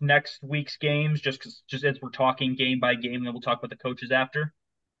of next week's games, just as we're talking game by game, and then we'll talk about the coaches after?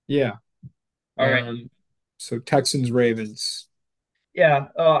 Yeah. All right. Um, so Texans Ravens. Yeah,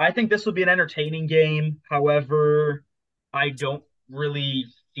 I think this will be an entertaining game. However, I don't really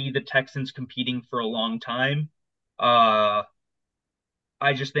see the Texans competing for a long time. Uh,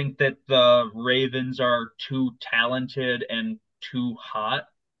 I just think that the Ravens are too talented and too hot.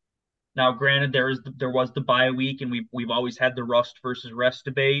 Now, granted, there was the bye week, and we've always had the rust versus rest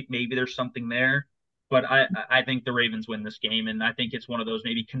debate. Maybe there's something there, but I think the Ravens win this game, and I think it's one of those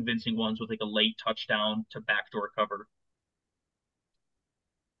maybe convincing ones with like a late touchdown to backdoor cover.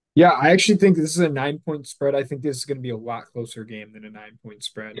 Yeah, I actually think this is a 9 point spread. I think this is going to be a lot closer game than a 9 point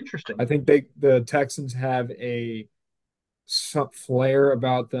spread. I Interesting. think the Texans have a some flair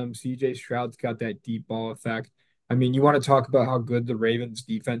about them. CJ Stroud's got that deep ball effect. I mean, you want to talk about how good the Ravens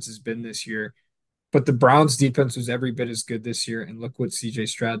defense has been this year, but the Browns defense was every bit as good this year. And look what CJ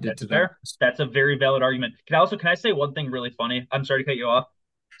Stroud did That's to them. fair. That's a very valid argument. Can I say one thing really funny? I'm sorry to cut you off.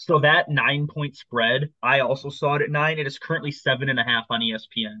 So that 9 point spread, I also saw it at nine. It is currently 7.5 on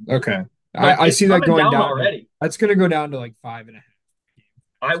ESPN. Okay. Like I it's see that coming going down down to already. that's going to go down to like 5.5.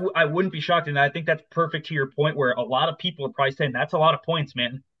 I wouldn't be shocked, and I think that's perfect to your point where a lot of people are probably saying that's a lot of points,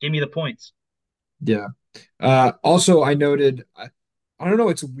 man. Give me the points. Yeah. Also, I noted, I don't know,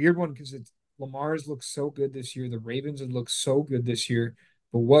 it's a weird one because it's Lamar's looked so good this year. The Ravens have looked so good this year.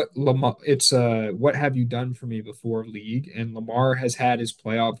 But what have you done for me before league? And Lamar has had his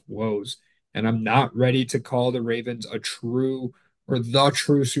playoff woes. And I'm not ready to call the Ravens a true or the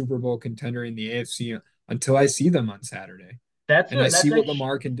true Super Bowl contender in the AFC until I see them on Saturday. That's And I a see that's what actually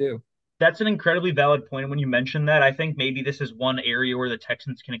Lamar can do. that's an incredibly valid point. When you mention that, I think maybe this is one area where the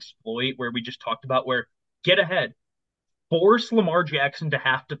Texans can exploit, where we just talked about, where get ahead, force Lamar Jackson to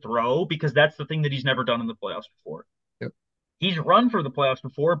have to throw because that's the thing that he's never done in the playoffs before. Yep. He's run for the playoffs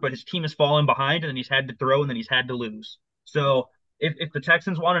before, but his team has fallen behind and then he's had to throw and then he's had to lose. So if the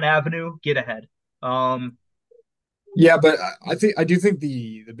Texans want an avenue, get ahead. Um, Yeah, but I do think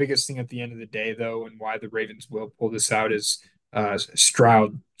the biggest thing at the end of the day, though, and why the Ravens will pull this out is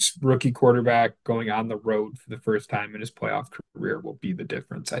Stroud, rookie quarterback, going on the road for the first time in his playoff career will be the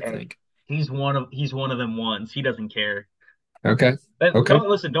difference, I hey, think. he's one of them ones. He doesn't care. Okay. But Okay. don't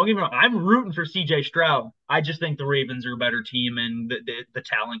listen. Don't get me wrong. I'm rooting for C.J. Stroud. I just think the Ravens are a better team, and the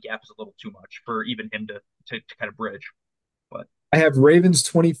talent gap is a little too much for even him to kind of bridge. But I have Ravens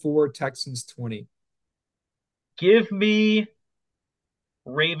 24, Texans 20. give me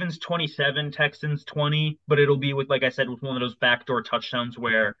Ravens 27, Texans 20, but it'll be with, like I said, with one of those backdoor touchdowns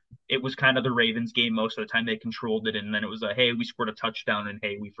where it was kind of the Ravens game most of the time. They controlled it, and then it was a hey, we scored a touchdown, and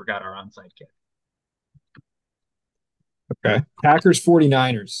hey, we forgot our onside kick. Okay. Packers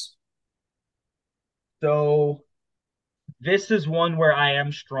 49ers. So this is one where I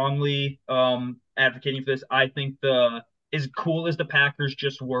am strongly advocating for this. I think the as cool as the Packers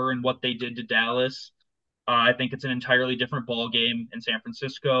just were and what they did to Dallas, I think it's an entirely different ball game in San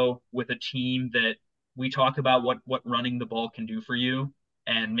Francisco with a team that we talk about what running the ball can do for you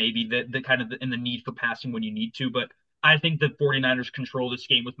and maybe the kind of and the need for passing when you need to. But I think the 49ers control this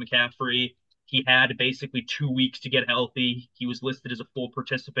game with McCaffrey. He had basically 2 weeks to get healthy. He was listed as a full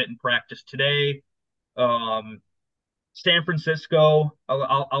participant in practice today. Um, San Francisco,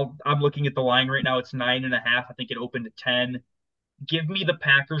 I'm looking at the line right now. It's 9.5. I think it opened at 10. Give me the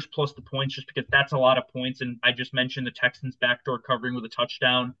Packers plus the points just because that's a lot of points. And I just mentioned the Texans backdoor covering with a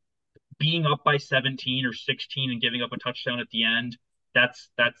touchdown. Being up by 17 or 16 and giving up a touchdown at the end, that's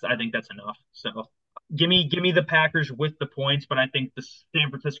I think that's enough. So give me the Packers with the points, but I think the San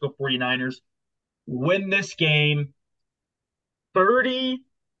Francisco 49ers win this game 30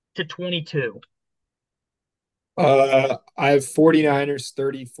 to 22. I have 49ers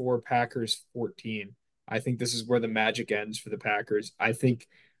 34, Packers 14. I think this is where the magic ends for the Packers. I think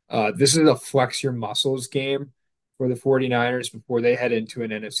this is a flex your muscles game for the 49ers before they head into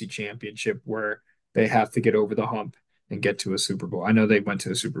an NFC championship where they have to get over the hump and get to a Super Bowl. I know they went to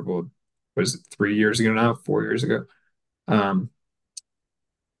the Super Bowl, was it 3 years ago now, 4 years ago? Um,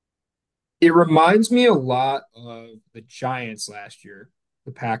 it reminds me a lot of the Giants last year,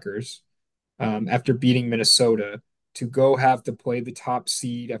 the Packers after beating Minnesota to go have to play the top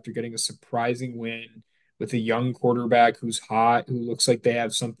seed after getting a surprising win with a young quarterback who's hot, who looks like they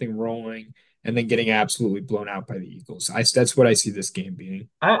have something rolling, and then getting absolutely blown out by the Eagles. That's what I see this game being.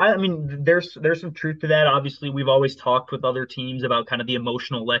 I mean, there's some truth to that. Obviously, we've always talked with other teams about kind of the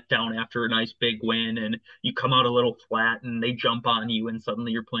emotional letdown after a nice big win, and you come out a little flat, and they jump on you, and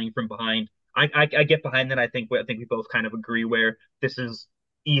suddenly you're playing from behind. I get behind that. I think we both kind of agree where this is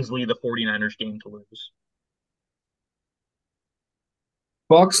easily the 49ers game to lose.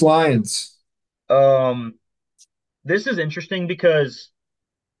 Bucks Lions. Um, this is interesting because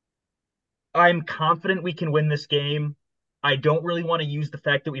I'm confident we can win this game. I don't really want to use the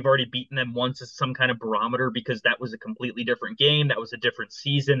fact that we've already beaten them once as some kind of barometer because that was a completely different game. That was a different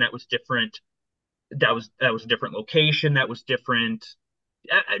season. That was different. That was a different location. That was different.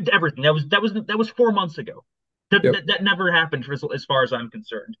 Everything. That was 4 months ago. That Yep. that, that never happened as far as I'm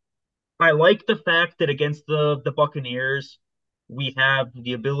concerned. I like the fact that against the Buccaneers, we have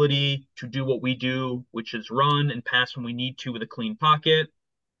the ability to do what we do, which is run and pass when we need to with a clean pocket.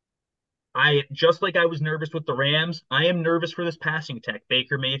 I just like I was nervous with the Rams, I am nervous for this passing attack.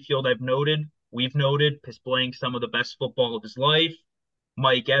 Baker Mayfield, we've noted, is playing some of the best football of his life.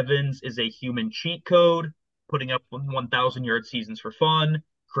 Mike Evans is a human cheat code, putting up 1,000 yard seasons for fun.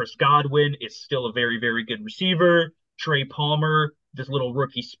 Chris Godwin is still a very, very good receiver. Trey Palmer, this little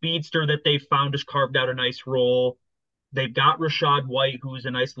rookie speedster that they found, has carved out a nice role. They've got Rashad White, who's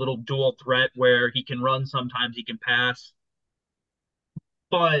a nice little dual threat where he can run sometimes, he can pass.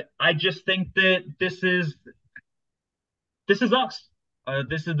 But I just think that this is us.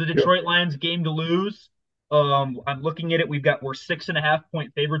 This is the Yep. Detroit Lions game to lose. I'm looking at it. We're 6.5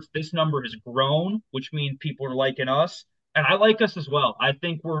 point favorites. This number has grown, which means people are liking us, and I like us as well. I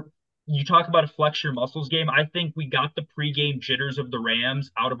think we're. You talk about a flex your muscles game. I think we got the pregame jitters of the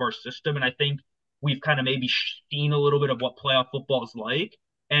Rams out of our system, and I think we've kind of maybe seen a little bit of what playoff football is like.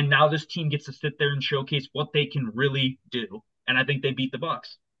 And now this team gets to sit there and showcase what they can really do. And I think they beat the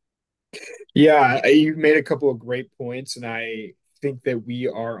Bucks. Yeah, you made a couple of great points, and I think that we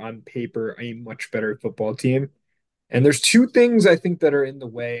are on paper a much better football team. And there's two things I think that are in the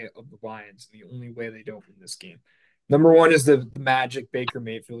way of the Lions, and the only way they don't win this game. Number one is the magic Baker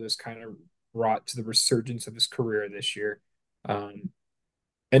Mayfield has kind of brought to the resurgence of his career this year. Um,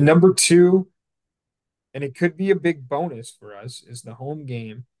 and number two, and it could be a big bonus for us, is the home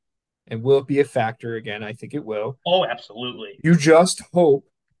game. And will it be a factor again? I think it will. Oh, absolutely. You just hope,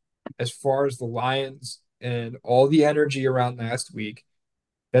 as far as the Lions and all the energy around last week,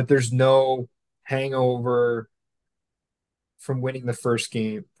 that there's no hangover from winning the first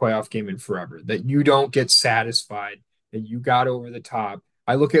game, playoff game in forever, that you don't get satisfied, that you got over the top.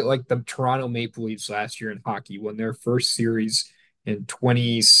 I look at like the Toronto Maple Leafs last year in hockey, won their first series in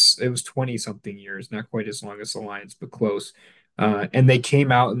 20, it was 20 something years, not quite as long as the Lions, but close. And they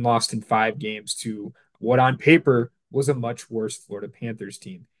came out and lost in 5 games to what on paper was a much worse Florida Panthers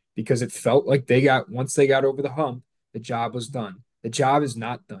team because it felt like once they got over the hump, the job was done. The job is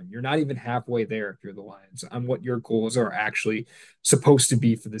not done. You're not even halfway there if you're the Lions on what your goals are actually supposed to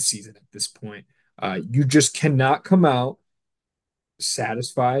be for the season at this point. You just cannot come out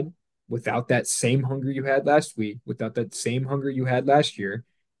satisfied without that same hunger you had last week, without that same hunger you had last year.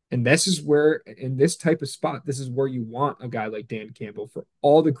 And this is where, in this type of spot, this is where you want a guy like Dan Campbell. For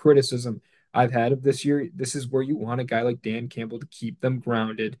all the criticism I've had of this year, this is where you want a guy like Dan Campbell to keep them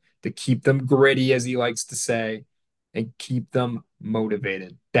grounded, to keep them gritty, as he likes to say, and keep them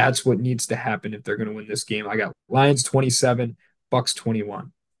motivated. That's what needs to happen if they're going to win this game. I got Lions 27, Bucks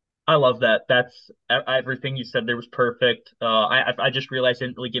 21. I love that. That's everything you said there was perfect. I just realized I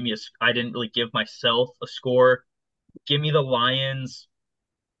didn't really I didn't really give myself a score. Give me the Lions.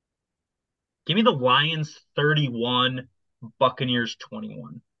 Give me the Lions 31, Buccaneers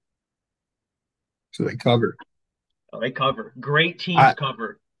 21. So they cover. Oh, they cover. Great teams I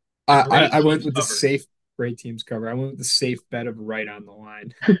cover. I Great went teams with the cover. safe great teams cover. I went with the safe bet of right on the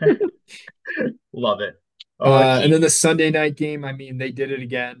line. Love it. And Keep then the Sunday night game, I mean, they did it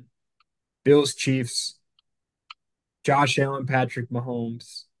again. Bills Chiefs, Josh Allen, Patrick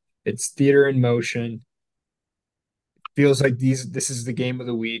Mahomes. It's theater in motion. Feels like this is the game of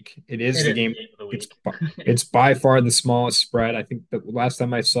the week. It is it the is the game. game of the It's week. it's by far the smallest spread. I think the last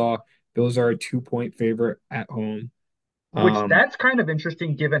time I saw Bills are a 2-point favorite at home. Which Um, that's kind of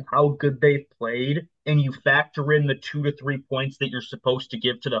interesting given how good they've played, and you factor in the 2 to 3 points that you're supposed to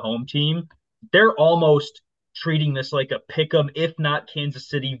give to the home team. They're almost treating this like a pick 'em, if not Kansas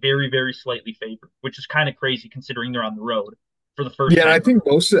City, very, very slightly favored, which is kind of crazy considering they're on the road for the first yeah, and time ever.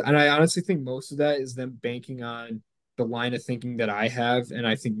 I honestly think most of that is them banking on the line of thinking that I have, and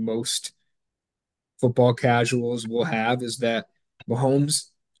I think most football casuals will have is that Mahomes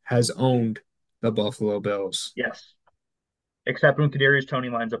has owned the Buffalo Bills, Yes. Except when Kadarius Tony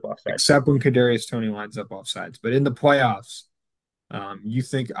lines up offsides. except when Kadarius Tony lines up off sides. But in the playoffs, you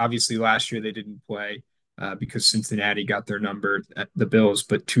think obviously last year they didn't play because Cincinnati got their number at the Bills,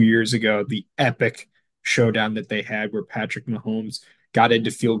 but 2 years ago, the epic showdown that they had where Patrick Mahomes got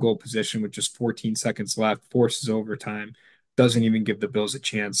into field goal position with just 14 seconds left, forces overtime, doesn't even give the Bills a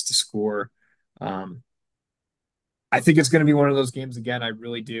chance to score. Um, I think it's going to be one of those games again. I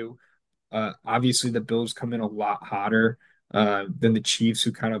really do. Obviously, the Bills come in a lot hotter than the Chiefs,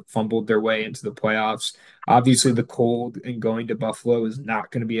 who kind of fumbled their way into the playoffs. Obviously, the cold and going to Buffalo is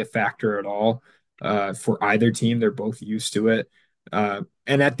not going to be a factor at all for either team. They're both used to it. And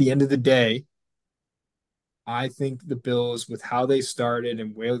at the end of the day, I think the Bills, with how they started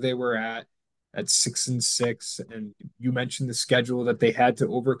and where they were at 6-6, and you mentioned the schedule that they had to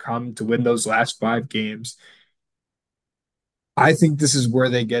overcome to win those last 5 games. I think this is where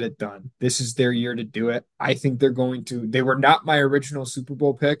they get it done. This is their year to do it. I think they're going to. They were not my original Super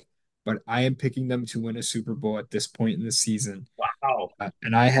Bowl pick, but I am picking them to win a Super Bowl at this point in the season. Wow.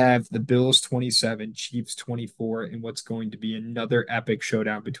 And I have the Bills 27, Chiefs 24, in what's going to be another epic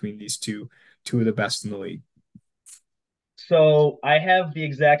showdown between these two of the best in the league. So I have the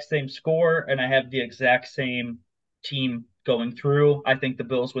exact same score and I have the exact same team going through. I think the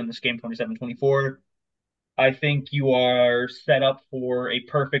Bills win this game 27-24. I think you are set up for a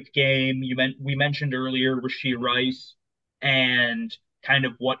perfect game. We mentioned earlier Rashee Rice and kind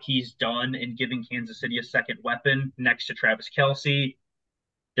of what he's done in giving Kansas City a second weapon next to Travis Kelsey.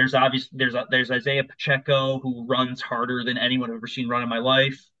 There's Isaiah Pacheco who runs harder than anyone I've ever seen run in my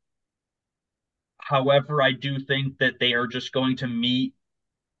life. However, I do think that they are just going to meet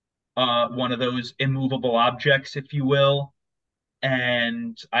one of those immovable objects, if you will.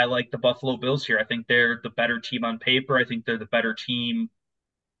 And I like the Buffalo Bills here. I think they're the better team on paper. I think they're the better team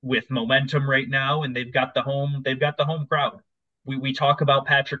with momentum right now, and they've got the home crowd. We talk about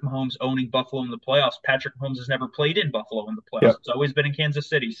Patrick Mahomes owning Buffalo in the playoffs. Patrick Mahomes has never played in Buffalo in the playoffs. Yep. It's always been in Kansas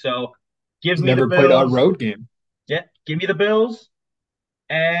City. So give He's me the never played a Bills. road game. Yeah, give me the Bills.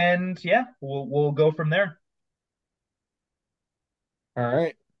 And yeah, we'll go from there. All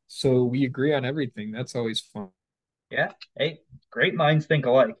right. So we agree on everything. That's always fun. Yeah. Hey, great minds think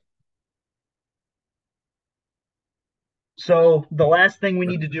alike. So the last thing we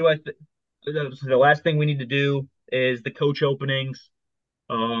need to do, the last thing we need to do is the coach openings.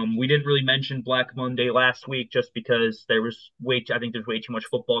 We didn't really mention Black Monday last week just because I think there's way too much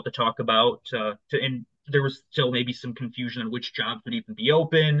football to talk about. And there was still maybe some confusion on which jobs would even be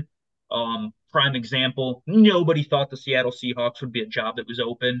open. Prime example, nobody thought the Seattle Seahawks would be a job that was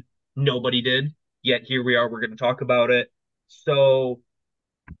open. Nobody did. Yet here we are. We're going to talk about it. So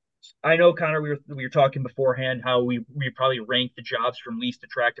I know, Connor, we were talking beforehand how we probably rank the jobs from least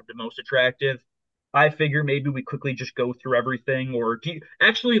attractive to most attractive. I figure maybe we quickly just go through everything, or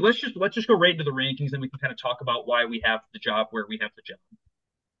actually let's just go right into the rankings, and we can kind of talk about why we have the job where we have the job.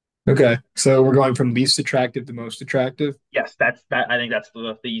 Okay. So we're going from least attractive to most attractive. Yes, that's that. I think that's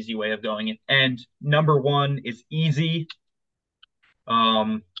the easy way of going. And number one is easy.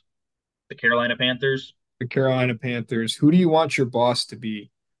 Um, the Carolina Panthers. The Carolina Panthers. Who do you want your boss to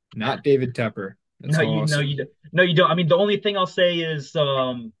be? Not David Tepper. That's No, all you I'll no say. you don't. No, you don't. I mean, the only thing I'll say is,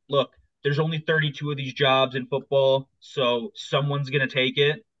 look, there's only 32 of these jobs in football, so someone's gonna take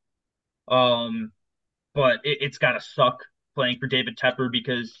it. Um, but it's got to suck playing for David Tepper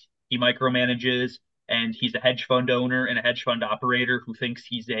because he micromanages and he's a hedge fund owner and a hedge fund operator who thinks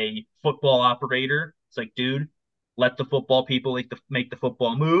he's a football operator. It's like, dude, let the football people make the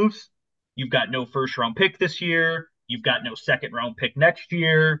football moves. You've got no first round pick this year. You've got no second round pick next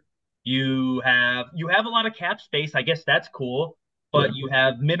year. You have a lot of cap space. I guess that's cool, Yeah. but you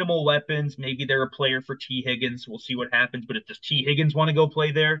have minimal weapons. Maybe they're a player for T. Higgins. We'll see what happens. But if does T. Higgins want to go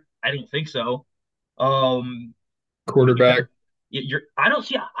play there? I don't think so. Um, you got Quarterback. you're. I don't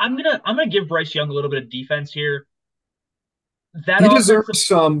see. I'm gonna give Bryce Young a little bit of defense here. That He offensive. deserves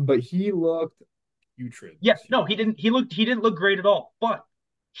some, but he looked putrid Yeah, this no, year. he didn't look great at all. But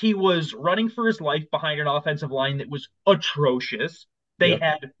he was running for his life behind an offensive line that was atrocious. They Yep.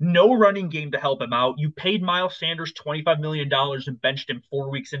 had no running game to help him out. You paid Miles Sanders $25 million and benched him 4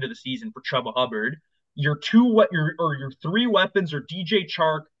 weeks into the season for Chuba Hubbard. Your three weapons are DJ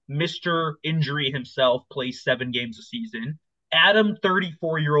Chark, Mr. Injury himself, plays 7 games a season. Adam,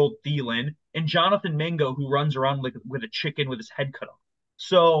 34-year-old Thielen, and Jonathan Mingo, who runs around like with a chicken with his head cut off.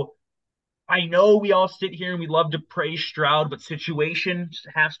 So I know we all sit here and we love to praise Stroud, but situation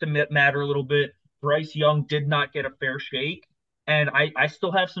has to matter a little bit. Bryce Young did not get a fair shake. And I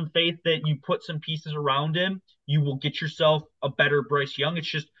still have some faith that you put some pieces around him, you will get yourself a better Bryce Young. It's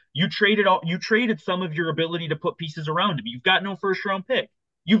just you traded some of your ability to put pieces around him. You've got no first round pick.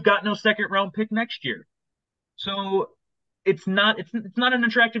 You've got no second round pick next year. So it's not an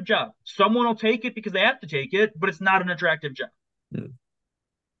attractive job. Someone will take it because they have to take it, but it's not an attractive job.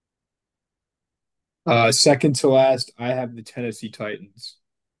 Second to last, I have the Tennessee Titans.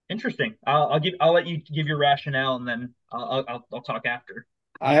 Interesting. I'll let you give your rationale and then I'll talk after.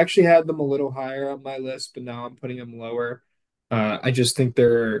 I actually had them a little higher on my list, but now I'm putting them lower. I just think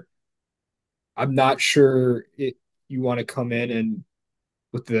I'm not sure you want to come in and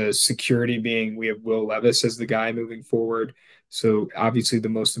with the security being we have Will Levis as the guy moving forward. So obviously the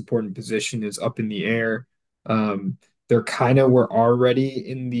most important position is up in the air. They're kind of we're already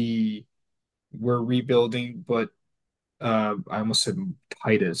in we're rebuilding, but I almost said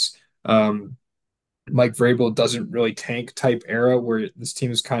Titus. Um, Mike Vrabel doesn't really tank type era where this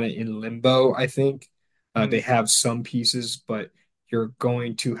team is kind of in limbo, I think. They Mhm. have some pieces, but you're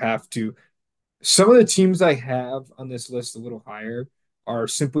going to have to. Some of the teams I have on this list a little higher are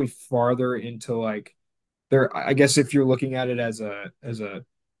simply farther into like they're I guess if you're looking at it as a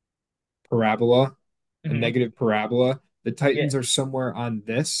parabola, a Mhm. negative parabola, the Yeah. Titans are somewhere on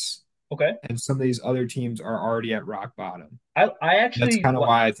this, Okay. and some of these other teams are already at rock bottom. I That's actually kind of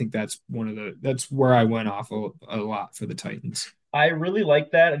why I think that's where I went off a lot for the Titans. I really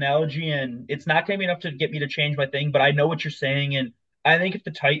like that analogy, and it's not going to be enough to get me to change my thing, but I know what you're saying, and I think if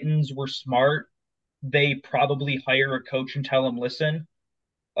the Titans were smart, they probably hire a coach and tell him, listen,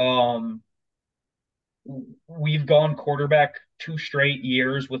 um, we've gone quarterback 2 straight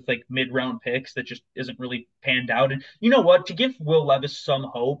years with like mid-round picks that just isn't really panned out. And you know what? To give Will Levis some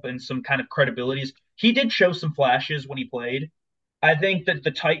hope and some kind of credibilities, he did show some flashes when he played. I think that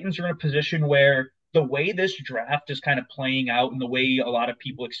the Titans are in a position where the way this draft is kind of playing out and the way a lot of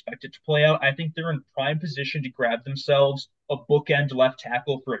people expect it to play out, I think they're in prime position to grab themselves a bookend left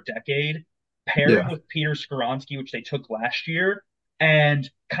tackle for a decade, pair him Yeah. with Peter Skoronsky, which they took last year, and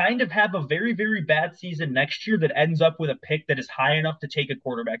kind of have a very, very bad season next year that ends up with a pick that is high enough to take a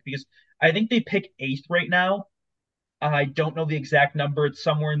quarterback. Because I think they pick eighth right now. I don't know the exact number. It's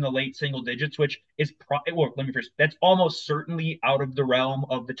somewhere in the late single digits, which is well, let me first. That's almost certainly out of the realm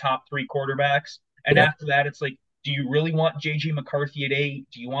of the top three quarterbacks. And Yeah. after that, it's like, do you really want JJ McCarthy at 8?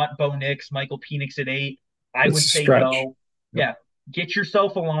 Do you want Bo Nix, Michael Penix at 8? I It's would a say stretch. no. Yep. Yeah, get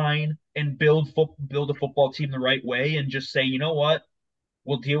yourself a line and build a football team the right way, and just say, you know what,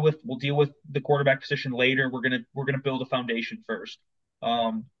 we'll deal with the quarterback position later. We're gonna build a foundation first.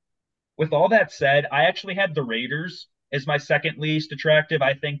 Um, with all that said, I actually had the Raiders as my second least attractive.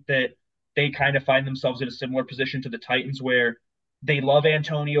 I think that they kind of find themselves in a similar position to the Titans where they love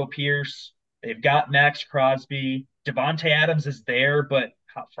Antonio Pierce. They've got Max Crosby. Devontae Adams is there, but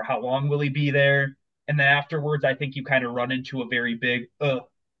for how long will he be there? And then afterwards, I think you kind of run into a very big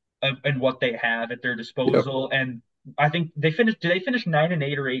in what they have at their Yep. disposal. And I think they finished. Did they finish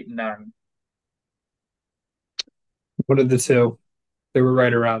 9-8 or 8-9? What are the two? They were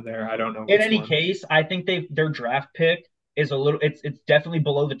right around there. I don't know In which any one. case, I think their draft pick is a little it's definitely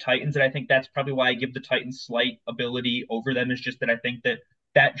below the Titans, and I think that's probably why I give the Titans slight ability over them. Is just that I think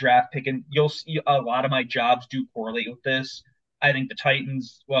that draft pick, and you'll see a lot of my jobs do correlate with this. I think the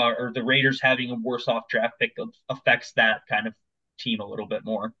Titans, well, or the Raiders having a worse off draft pick affects that kind of team a little bit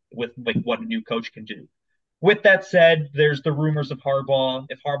more with like what a new coach can do. With that said, there's the rumors of Harbaugh.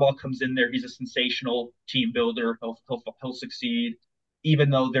 If Harbaugh comes in there, he's a sensational team builder. He'll succeed.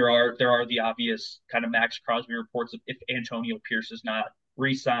 Even though there are the obvious kind of Max Crosby reports of if Antonio Pierce is not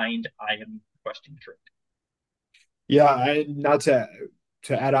re-signed, I am requesting trade. Yeah, I not to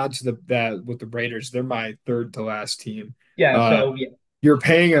add on to that with the Raiders, they're my third to last team. Yeah, Uh, so yeah, you're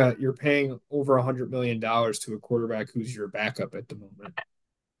paying over $100 million to a quarterback who's your backup at the moment.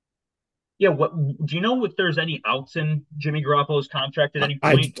 yeah. What do you know if there's any outs in Jimmy Garoppolo's contract at I any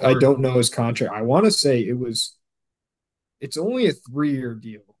I, point, I or don't know his contract. I want to say it's only a 3 year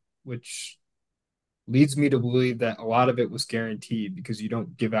deal, which leads me to believe that a lot of it was guaranteed because you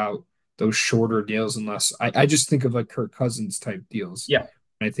don't give out those shorter deals unless I just think of like Kirk Cousins type deals. yeah,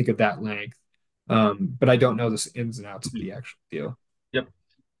 And I think of that length. But I don't know the ins and outs of mhm, the actual deal. yep.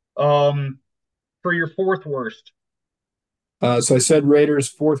 Um, for your fourth worst, So I said Raiders,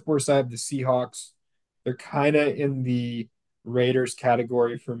 fourth worst. I have the Seahawks. They're kind of in the Raiders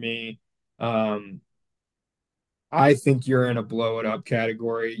category for me. Um, I think you're in a blow it up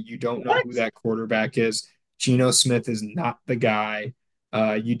category. You don't know what? who that quarterback is. Geno Smith is not the guy.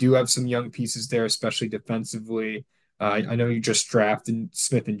 You do have some young pieces there, especially defensively. I know you just drafted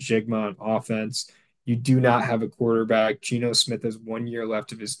Smith and Jigma on offense. You do not have a quarterback. Geno Smith has 1 year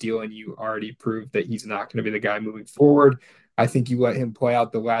left of his deal, and you already proved that he's not going to be the guy moving forward. I think you let him play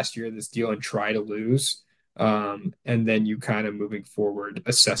out the last year of this deal and try to lose. And then you kind of moving forward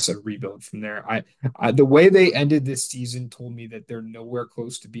assess a rebuild from there. The way they ended this season told me that they're nowhere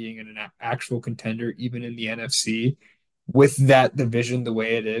close to being an actual contender, even in the NFC. With that division the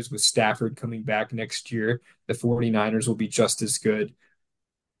way it is, with Stafford coming back next year, the 49ers will be just as good.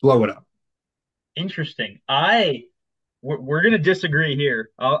 Blow it up. Interesting. We're gonna disagree here.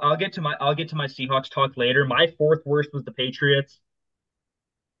 I'll get to my Seahawks talk later. My fourth worst was the Patriots.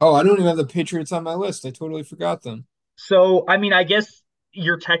 Oh, I don't even have the Patriots on my list. I totally forgot them. So I mean, I guess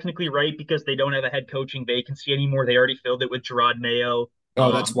you're technically right because they don't have a head coaching vacancy anymore. They already filled it with Gerard Mayo.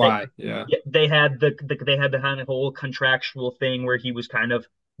 Oh, that's They why. Yeah. yeah, they had the kind of whole contractual thing where he was kind of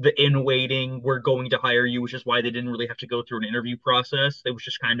the in waiting. We're going to hire you, which is why they didn't really have to go through an interview process. It was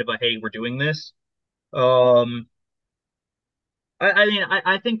just kind of a hey, we're doing this. Um, I mean,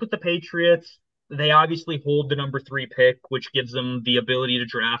 I think with the Patriots, they obviously hold the number three pick, which gives them the ability to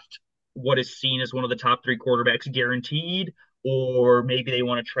draft what is seen as one of the top three quarterbacks guaranteed, or maybe they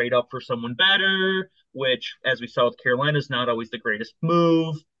want to trade up for someone better, which, as we saw with Carolina, is not always the greatest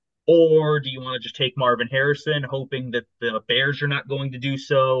move. Or do you want to just take Marvin Harrison, hoping that the Bears are not going to do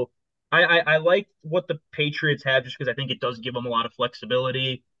so? I like what the Patriots have just because I think it does give them a lot of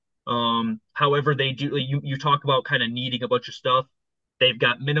flexibility. However, they do you talk about kind of needing a bunch of stuff. They've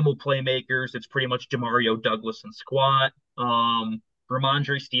got minimal playmakers. It's pretty much Demario Douglas and squat.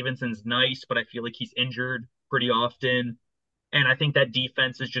 Ramondre Stevenson's nice, but I feel like he's injured pretty often. And I think that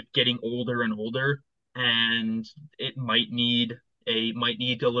defense is just getting older and older, and it might need a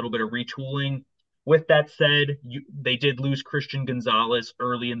little bit of retooling. With that said, they did lose Christian Gonzalez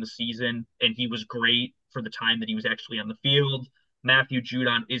early in the season, and he was great for the time that he was actually on the field. Matthew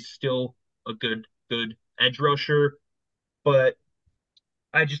Judon is still a good edge rusher, but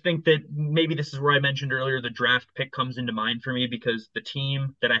I just think that maybe this is where I mentioned earlier the draft pick comes into mind for me because the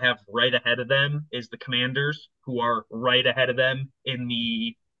team that I have right ahead of them is the Commanders, who are right ahead of them in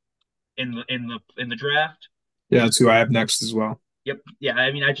the draft. Yeah, that's who I have next as well. Yep. Yeah,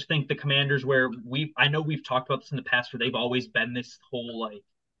 I mean I just think the Commanders where I know we've talked about this in the past where they've always been this whole like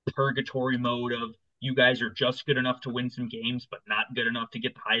purgatory mode of you guys are just good enough to win some games but not good enough to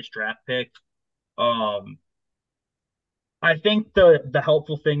get the highest draft pick. Um I think the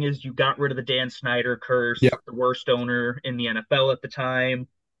helpful thing is you got rid of the Dan Snyder curse, Yep. the worst owner in the NFL at the time.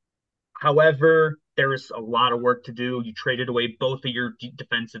 However, there is a lot of work to do. You traded away both of your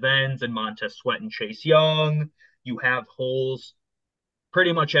defensive ends and Montez Sweat and Chase Young. You have holes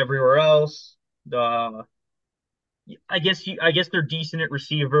pretty much everywhere else. Uh, I guess they're decent at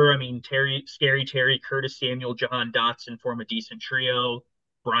receiver. I mean, Scary Terry, Curtis Samuel, Jahan Dotson form a decent trio.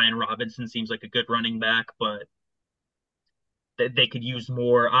 Brian Robinson seems like a good running back, but that they could use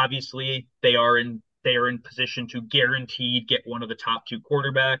more. Obviously, they are in position to guaranteed get one of the top two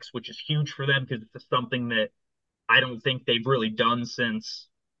quarterbacks, which is huge for them because it's something that I don't think they've really done since.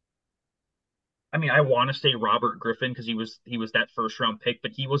 I mean, I want to say Robert Griffin because he was that first round pick,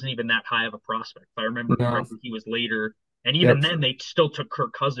 but he wasn't even that high of a prospect. If I remember No. correctly, he was later, and even Yep. then they still took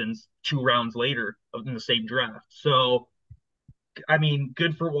Kirk Cousins 2 rounds later in the same draft. So I mean,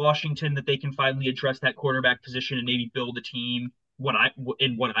 good for Washington that they can finally address that quarterback position and maybe build a team what I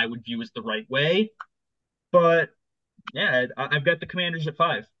would view as the right way. But yeah, I've got the Commanders at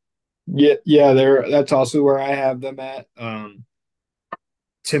 5. Yeah, yeah, that's also where I have them at.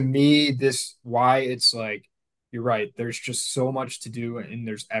 To me, this why it's like you're right. There's just so much to do and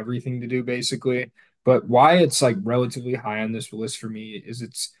there's everything to do basically. But why it's like relatively high on this list for me is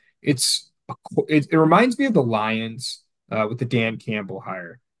it reminds me of the Lions with the Dan Campbell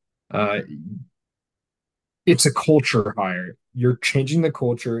hire. Uh, it's a culture hire. You're changing the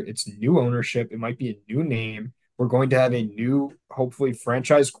culture. It's new ownership. It might be a new name. We're going to have a new, hopefully,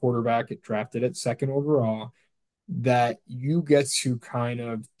 franchise quarterback drafted at second overall that you get to kind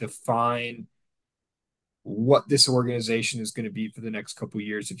of define what this organization is going to be for the next couple of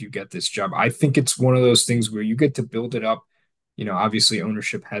years if you get this job. I think it's one of those things where you get to build it up. Obviously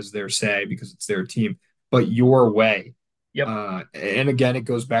ownership has their say because it's their team, but your way. Yep. And again, it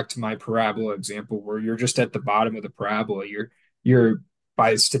goes back to my parabola example where you're just at the bottom of the parabola. You're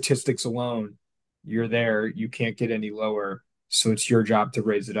by statistics alone, you're there. You can't get any lower. So it's your job to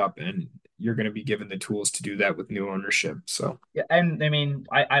raise it up, and you're going to be given the tools to do that with new ownership. So Yeah, and I mean,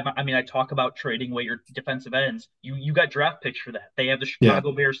 I talk about trading away your defensive ends. You got draft picks for that. They have the yeah,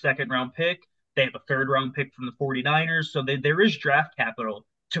 Chicago Bears second round pick. They have a third round pick from the 49ers. So there is draft capital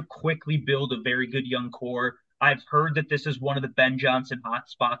to quickly build a very good young core. I've heard that this is one of the Ben Johnson hot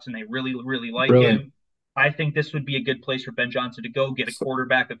spots, and they really, really like really. him. I think this would be a good place for Ben Johnson to go get a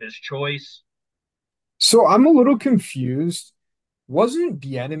quarterback of his choice. So I'm a little confused. Wasn't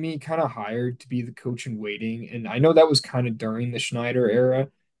Bieniemy kind of hired to be the coach in waiting? And I know that was kind of during the Schneider era,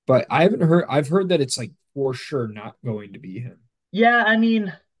 but I haven't heard. I've heard that it's like for sure not going to be him. Yeah, I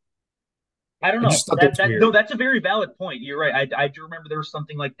mean, I don't I know. just thought That that's that no, weird. that's a very valid point. You're right. I do remember there was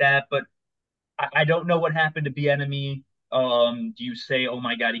something like that, but I don't know what happened to Bieniemy. Do you say, oh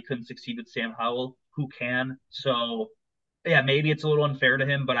my God, he couldn't succeed with Sam Howell? Who can? So yeah, maybe it's a little unfair to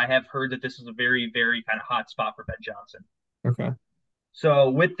him, but I have heard that this is a very, very kind of hot spot for Ben Johnson. Okay. So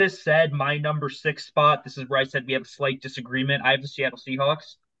with this said, my number six spot, this is where I said we have a slight disagreement. I have the Seattle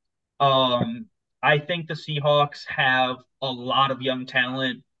Seahawks. Um, I think the Seahawks have a lot of young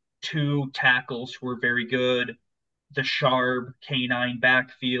talent, two tackles who are very good, the sharp canine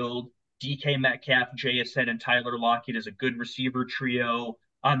backfield. DK Metcalf, JSN, and Tyler Lockett is a good receiver trio.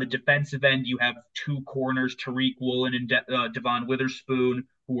 On the defensive end, you have two corners, Tariq Woolen and Devon Witherspoon,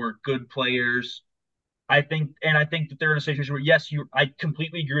 who are good players. I think that they're in a situation where, yes, I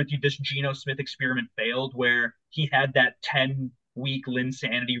completely agree with you. This Geno Smith experiment failed, where he had that 10-week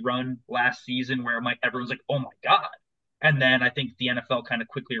Linsanity run last season, where everyone's like, oh my god. And then I think the NFL kind of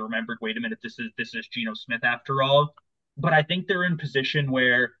quickly remembered, wait a minute, this is Geno Smith after all. But I think they're in position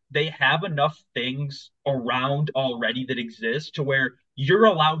where they have enough things around already that exist to where you're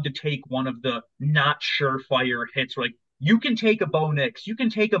allowed to take one of the not surefire hits. Like you can take a Bo Nix, you can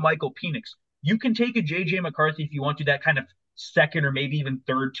take a Michael Penix, you can take a JJ McCarthy if you want to, that kind of second or maybe even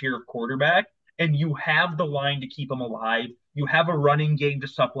third tier of quarterback, and you have the line to keep them alive. You have a running game to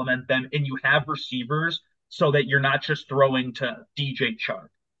supplement them, and you have receivers so that you're not just throwing to DJ Chark.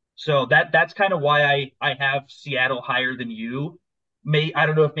 So that's kind of why I have Seattle higher than you. I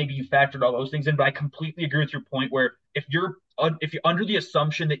don't know if maybe you factored all those things in, but I completely agree with your point where if you're under the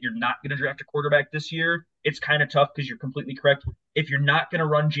assumption that you're not going to draft a quarterback this year, it's kind of tough because you're completely correct. If you're not going to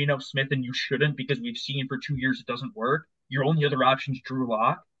run Geno Smith, and you shouldn't because we've seen for 2 years it doesn't work, your only other option is Drew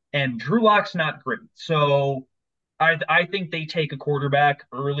Lock, and Drew Lock's not great. So I think they take a quarterback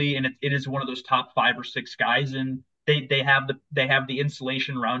early, and it is one of those top 5 or 6 guys, and they have the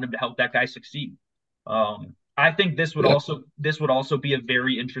insulation around him to help that guy succeed. I think Yeah. this would also be a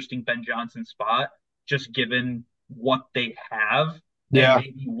very interesting Ben Johnson spot, just given what they have and Yeah.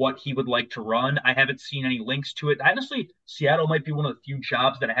 maybe what he would like to run. I haven't seen any links to it. Honestly, Seattle might be one of the few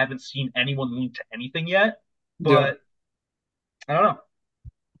jobs that I haven't seen anyone link to anything yet, Yeah. but I don't know.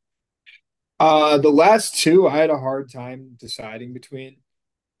 The last two I had a hard time deciding between.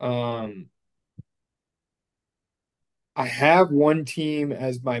 Um, I have one team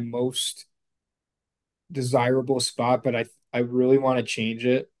as my most desirable spot, but I really want to change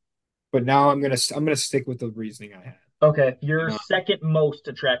it. But now I'm gonna stick with the reasoning I had. Okay, your Uh, second most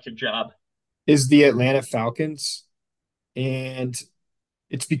attractive job. is the Atlanta Falcons, and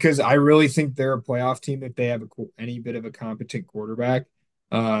it's because I really think they're a playoff team if they have any bit of a competent quarterback.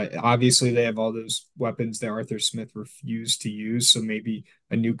 Obviously, they have all those weapons that Arthur Smith refused to use, so maybe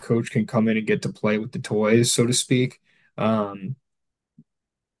a new coach can come in and get to play with the toys, so to speak. Um,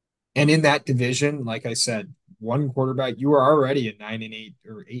 and in that division, like I said, one quarterback, you were already a 9-8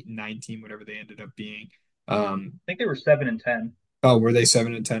 or 8-9 team, whatever they ended up being. Um, I think they were 7 and 10. oh, were they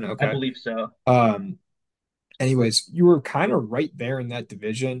 7-10? I Okay. believe so. Um, anyways, you were kind of right there in that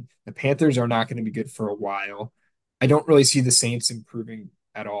division. The Panthers are not going to be good for a while. I don't really see the Saints improving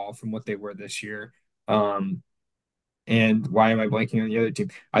at all from what they were this year. Um, and why am I blanking on the other team?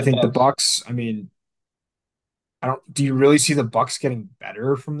 I The think the Bucks. Bucks, I mean, I don't, do you really see the Bucks getting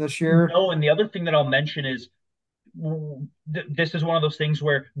better from this year? No, and the other thing that I'll mention is this is one of those things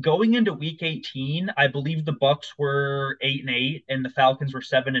where going into week 18, I believe the Bucks were 8-8 and the Falcons were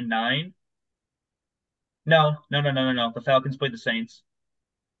 7-9. No, no, no, no, no, no. The Falcons played the Saints.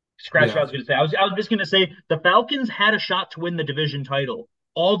 Scratch what I Yeah. was going to say. I was just going to say the Falcons had a shot to win the division title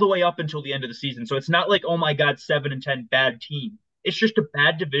all the way up until the end of the season. So it's not like, oh my God, 7-10 bad team. It's just a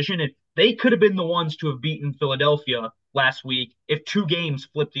bad division. And they could have been the ones to have beaten Philadelphia last week if two games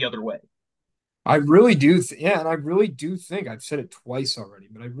flipped the other way. I really do. Yeah. And I really do think I've said it twice already,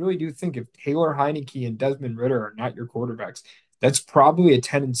 but I really do think if Taylor Heineke and Desmond Ritter are not your quarterbacks, that's probably a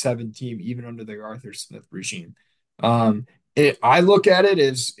 10-7 team, even under the Arthur Smith regime. I look at it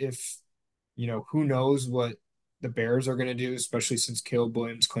as if, who knows what the Bears are going to do, especially since Caleb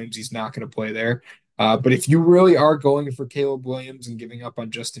Williams claims he's not going to play there. But if you really are going for Caleb Williams and giving up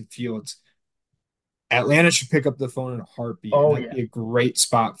on Justin Fields, Atlanta should pick up the phone in a heartbeat, and Oh, that'd yeah. be a great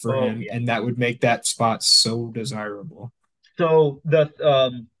spot for Oh, him, yeah. and that would make that spot so desirable. So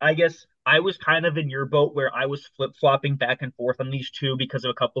I guess I was kind of in your boat where I was flip-flopping back and forth on these two because of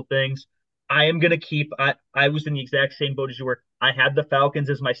a couple things. I am gonna keep I was in the exact same boat as you were. I had the Falcons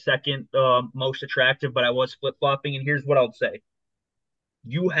as my second most attractive, but I was flip-flopping, and here's what I'll say.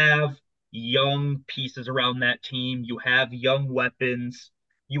 You have young pieces around that team. You have young weapons.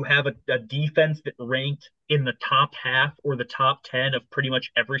 You have a defense that ranked in the top half or the top 10 of pretty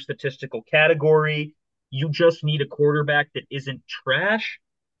much every statistical category. You just need a quarterback that isn't trash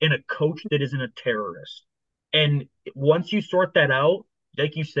and a coach that isn't a terrorist. And once you sort that out,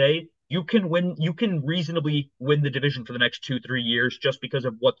 like you say, you can reasonably win the division for the next 2, 3 years just because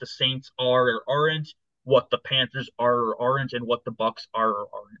of what the Saints are or aren't, what the Panthers are or aren't, and what the Bucks are or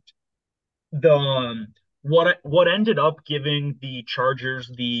aren't. The what ended up giving the Chargers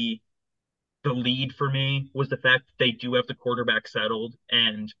the lead for me was the fact that they do have the quarterback settled,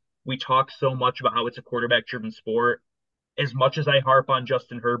 and we talk so much about how it's a quarterback driven sport. As much as I harp on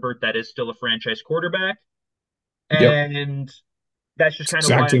Justin Herbert, that is still a franchise quarterback, Yep, and that's just it's kind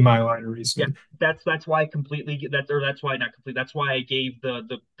of why exactly my line of yeah, reasoning. that's why I completely that or that's why not complete. That's why I gave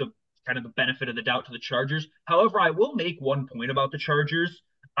the kind of the benefit of the doubt to the Chargers. However, I will make one point about the Chargers.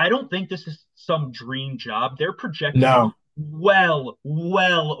 I don't think this is some dream job. They're projected to be No, well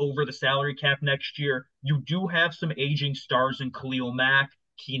over the salary cap next year. You do have some aging stars in Khalil Mack,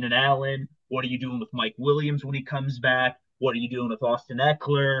 Keenan Allen. What are you doing with Mike Williams when he comes back? What are you doing with Austin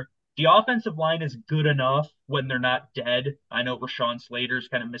Eckler? The offensive line is good enough when they're not dead. I know Rashawn Slater's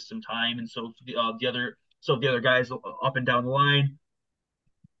kind of missed some time, and the other guys up and down the line.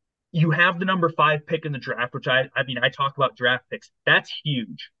 You have the number 5 pick in the draft, which I mean I talk about draft picks. That's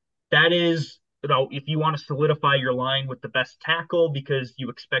huge. That is, if you want to solidify your line with the best tackle because you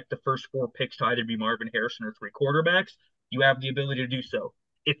expect the first 4 picks to either be Marvin Harrison or 3 quarterbacks, you have the ability to do so.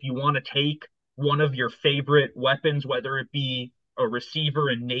 If you want to take one of your favorite weapons, whether it be a receiver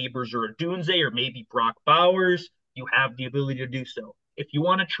in Neighbors or a Dunze or maybe Brock Bowers, you have the ability to do so. If you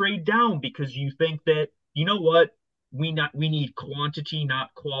want to trade down because you think that, you know what, we need quantity,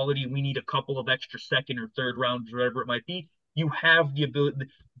 not quality. We need a couple of extra second or third rounds, whatever it might be. You have the ability.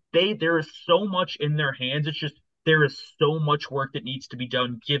 There is so much in their hands. It's just there is so much work that needs to be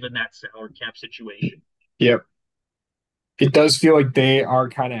done given that salary cap situation. yep. It does feel like they are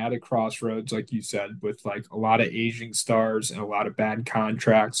kind of at a crossroads, like you said, with like a lot of aging stars and a lot of bad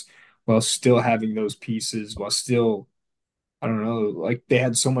contracts, while still having those pieces, while still, I don't know, like they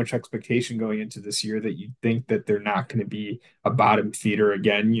had so much expectation going into this year that you think that they're not going to be a bottom feeder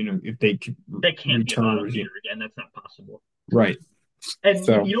again, if they could They can't be a return a bottom regime. feeder again. That's not possible. Right. And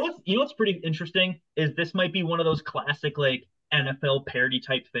So, you know what's pretty interesting is this might be one of those classic like NFL parody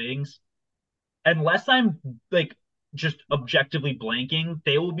type things. Unless I'm like just objectively blanking,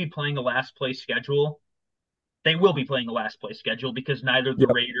 they will be playing a last place schedule. They will be playing a last place schedule because neither the yep,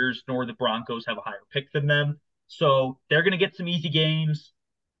 Raiders nor the Broncos have a higher pick than them. So they're going to get some easy games,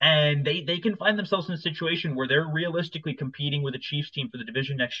 and they can find themselves in a situation where they're realistically competing with a Chiefs team for the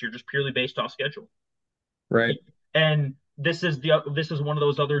division next year, just purely based off schedule. right. And this is one of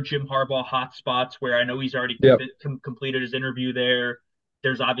those other Jim Harbaugh hot spots where I know he's already Yep. completed his interview there.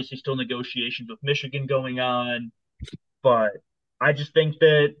 There's obviously still negotiations with Michigan going on, but I just think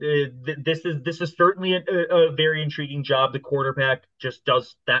that this is certainly a very intriguing job. The quarterback just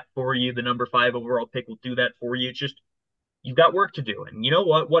does that for you. The number 5 overall pick will do that for you. It's just you've got work to do, and you know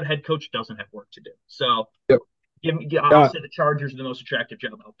what? What head coach doesn't have work to do? So Yep. I'll Uh, say the Chargers are the most attractive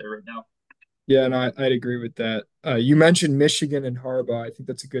job out there right now. Yeah, and I'd agree with that. You mentioned Michigan and Harbaugh. I think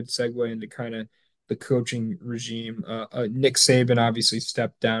that's a good segue into kind of the coaching regime. Nick Saban obviously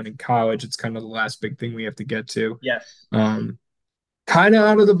stepped down in college. It's kind of the last big thing we have to get to. Yes. Um, Kind of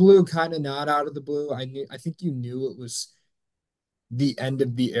out of the blue, kind of not out of the blue. I think you knew it was the end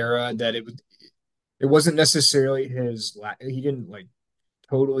of the era, that it wasn't necessarily he didn't like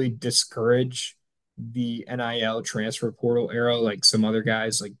totally discourage the NIL transfer portal era like some other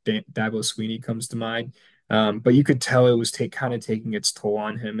guys like Dabo Sweeney comes to mind. But you could tell it was kind of taking its toll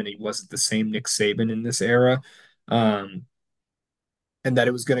on him, and he wasn't the same Nick Saban in this era. Um, and that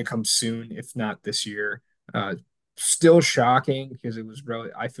it was going to come soon, if not this year. Still shocking because it was really,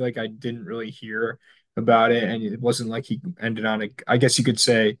 I feel like I didn't really hear about it, and it wasn't like he ended on I guess you could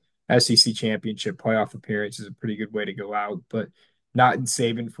say SEC championship playoff appearance is a pretty good way to go out, but not in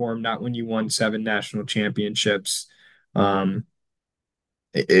saving form, not when you won seven national championships. Um,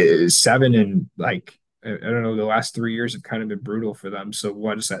 Seven and like, I don't know, the last 3 years have kind of been brutal for them. So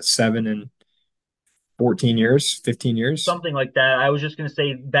what is that, 7 and 14 years, 15 years? Something like that. I was just going to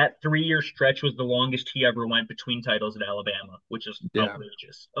say that 3 year stretch was the longest he ever went between titles at Alabama, which is Yeah,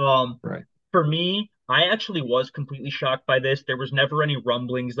 outrageous. right. For me, I actually was completely shocked by this. There was never any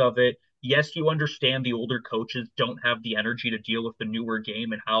rumblings of it. Yes, you understand the older coaches don't have the energy to deal with the newer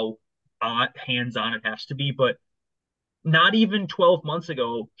game and how hands on it has to be, but not even 12 months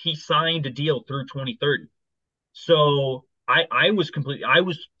ago, he signed a deal through 2030. So I was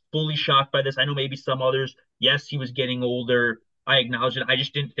fully shocked by this. I know maybe some others, yes, he was getting older. I acknowledge it. I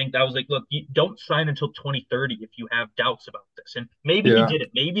just didn't think that was like, look, you don't sign until 2030 if you have doubts about this. And maybe he Yeah. did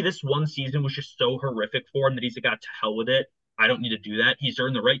it. Maybe this one season was just so horrific for him that he's like, got to hell with it. I don't need to do that. He's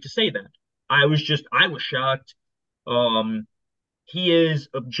earned the right to say that. I was shocked. Um, he is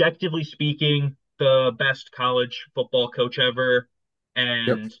objectively speaking the best college football coach ever. Yep.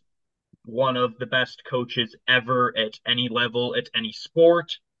 And one of the best coaches ever at any level, at any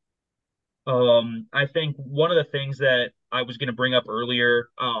sport. I think one of the things that I was going to bring up earlier,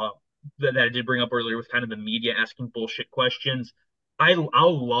 that I did bring up earlier with kind of the media asking bullshit questions.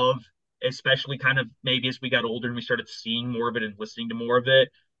 I'll love, especially kind of maybe as we got older and we started seeing more of it and listening to more of it.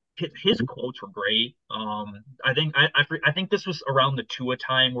 His quotes were great. I think this was around the Tua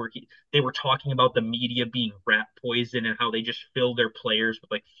time where they were talking about the media being rat poison and how they just fill their players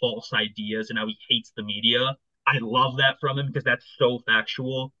with like false ideas and how he hates the media. I love that from him because that's so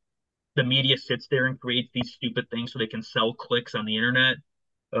factual. The media sits there and creates these stupid things so they can sell clicks on the internet.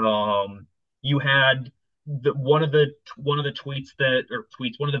 Um, you had one of the tweets that or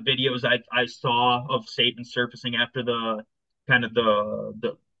tweets one of the videos I saw of Saban surfacing after the kind of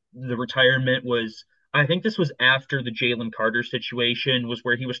the retirement was, I think this was after the Jalen Carter situation, was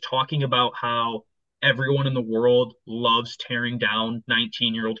where he was talking about how everyone in the world loves tearing down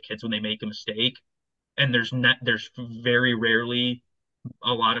 19-year-old kids when they make a mistake, and there's very rarely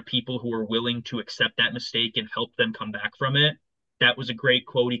a lot of people who are willing to accept that mistake and help them come back from it. That was a great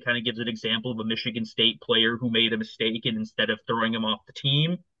quote. He kind of gives an example of a Michigan State player who made a mistake, and instead of throwing him off the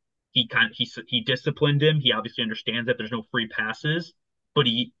team, he disciplined him. He obviously understands that there's no free passes, but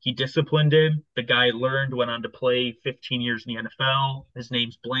he disciplined him. The guy learned, went on to play 15 years in the NFL. His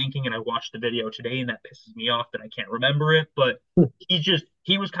name's blanking, and I watched the video today, and that pisses me off that I can't remember it. But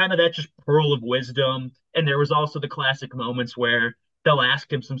he was kind of that just pearl of wisdom. And there was also the classic moments where they'll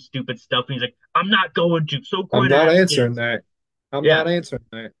ask him some stupid stuff, and he's like, "I'm not going to." So I'm quit not asking. answering that. I'm Yeah, not answering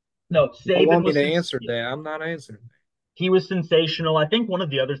that. no, Don't Saban want me was to answer that. I'm not answering he was sensational. I think one of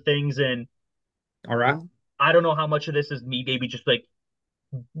the other things, and that. All right. I don't know how much of this is me maybe just like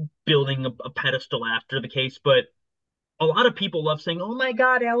building a pedestal after the case, but a lot of people love saying, "Oh my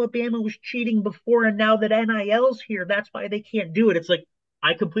God, Alabama was cheating before, and now that NIL's here, that's why they can't do it." It's like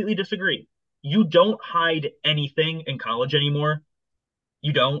I completely disagree. You don't hide anything in college anymore.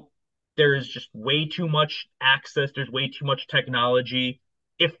 You don't. There is just way too much access. There's way too much technology.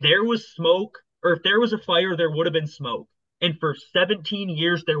 If there was smoke or if there was a fire, there would have been smoke. And for 17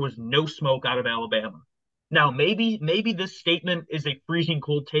 years, there was no smoke out of Alabama. Now, maybe this statement is a freezing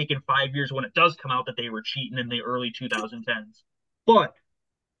cold take in 5 years when it does come out that they were cheating in the early 2010s. But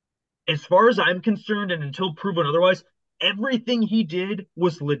as far as I'm concerned, and until proven otherwise, everything he did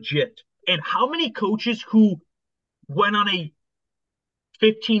was legit. And how many coaches who went on a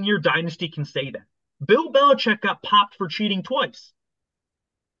 15-year dynasty can say that? Bill Belichick got popped for cheating twice.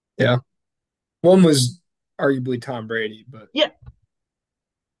 Yeah. One was arguably Tom Brady, but Yeah,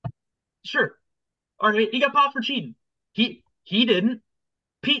 sure. All right, he got popped for cheating. He didn't.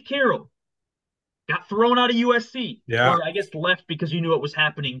 Pete Carroll got thrown out of USC, yeah. or I guess left because he knew what was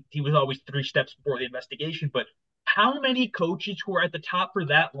happening. He was always 3 steps before the investigation. But how many coaches who are at the top for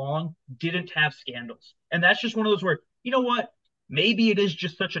that long didn't have scandals? And that's just one of those where, you know what? Maybe it is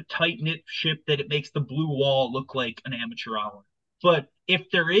just such a tight knit ship that it makes the blue wall look like an amateur hour. But if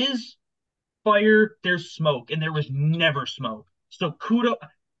there is fire, there's smoke, and there was never smoke. So kudo,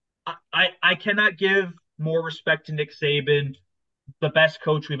 I cannot give more respect to Nick Saban, the best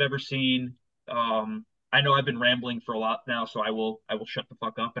coach we've ever seen. I know I've been rambling for a lot now, so I will shut the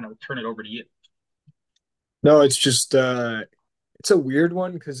fuck up and I'll turn it over to you. No, it's just it's a weird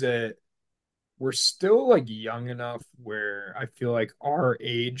one because we're still like young enough where I feel like our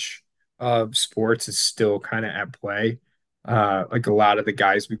age of sports is still kind of at play. Like a lot of the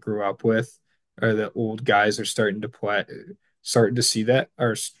guys we grew up with, or the old guys are starting to play, starting to see that,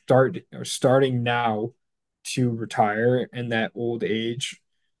 or starting now to retire, and that old age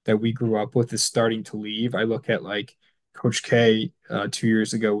that we grew up with is starting to leave. I look at like Coach K 2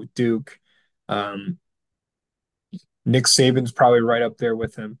 years ago with Duke. Um, Nick Saban's probably right up there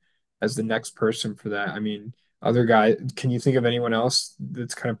with him as the next person for that. I mean, other guy, can you think of anyone else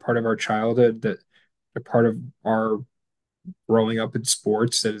that's kind of part of our childhood that are part of our growing up in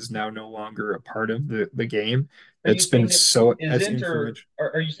sports that is now no longer a part of the game Are you that's been saying that so as isn't, or influential?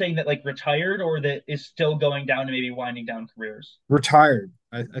 are you saying that like retired, or that is still going down and maybe winding down careers? Retired.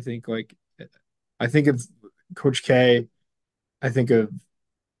 I think like I think of Coach K. I think of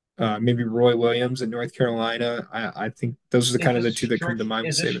maybe Roy Williams in North Carolina. I think those are the kind of the two that come to mind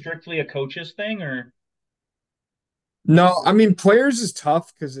with Is this Saban. strictly a coach's thing, or No, I mean players is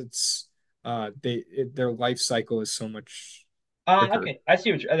tough because it's their life cycle is so much quicker. okay, I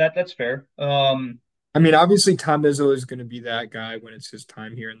see what that's fair. I mean, obviously Tom Izzo is going to be that guy when it's his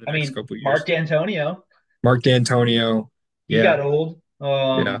time here in the I next mean, couple of Mark years. D'Antonio, Mark D'Antonio, he yeah, got old.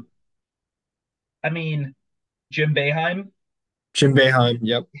 yeah. I mean, Jim Boeheim, Jim Boeheim,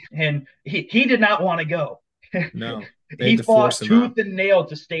 yep. and he did not want to go. No, they had He to force fought him out. tooth and nail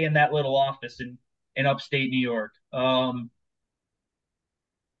to stay in that little office in upstate New York. I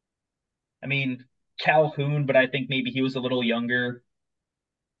mean, Calhoun, but I think maybe he was a little younger.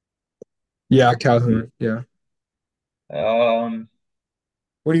 Yeah, Calhoun, yeah. Um,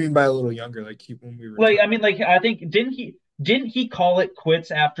 What do you mean by a little younger? Like when we like retire? I mean, like I think didn't he call it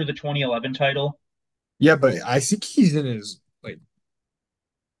quits after the 2011 title? Yeah, but I think he's in his like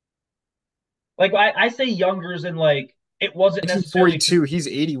Like I say younger as in like it wasn't necessarily. 1942. He's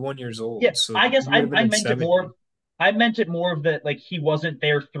 81 years Yeah, old, so I guess he would have been I in meant it 70. more. I meant it more of that like he wasn't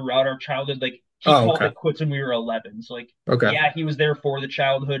there throughout our childhood. Like he Oh, called okay, it quits when we were 11. So like okay. yeah, he was there for the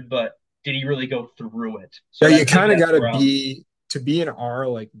childhood, but did he really go through it? So Yeah, you that maybe kind of that's got to where be to be in our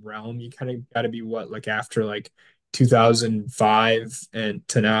like realm. You kind of got to be what like after like 2005 and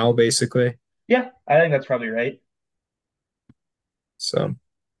to now, basically. yeah, I think that's probably right. So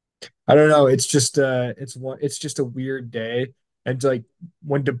I don't know. It's just a weird day. And like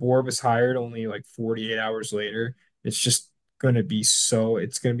when DeBoer was hired, only like 48 hours later, it's just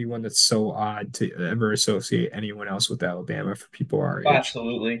it's gonna be one that's so odd to ever associate anyone else with Alabama for people our age.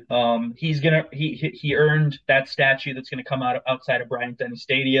 Absolutely. He's gonna he earned that statue that's gonna come out outside of Bryant Denny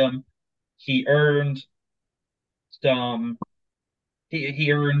Stadium. He earned some.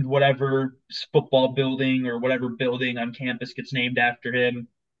 He earned whatever football building or whatever building on campus gets named after him.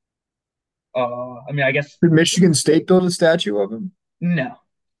 I mean, I guess Did Michigan State build a statue of him? no.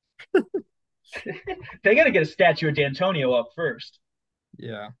 They got to get a statue of D'Antonio up first.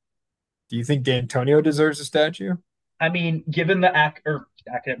 Yeah. Do you think D'Antonio deserves a statue? I mean, given the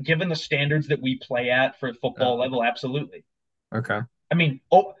given the standards that we play at for football Oh, level, absolutely. okay. I mean,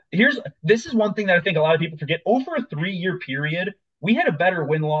 this is one thing that I think a lot of people forget. Over a 3 year period, we had a better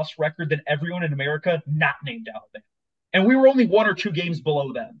win loss record than everyone in America not named Alabama, and we were only one or two games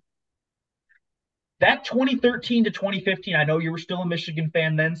below them. That 2013 to 2015, I know you were still a Michigan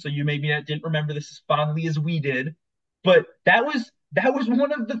fan then, so you maybe didn't remember this as fondly as we did, but that was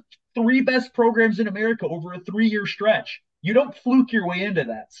one of the three best programs in America over a 3 year stretch. You don't fluke your way into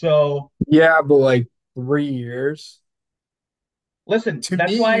that. So Yeah, but like 3 years. listen, To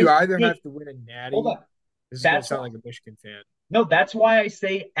that's me, why you either have hey, to win a hold natty. on. This is gonna That's sound why like a Michigan fan. no, But that's why I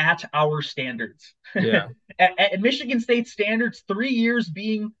say at our standards. yeah. At Michigan State standards, 3 years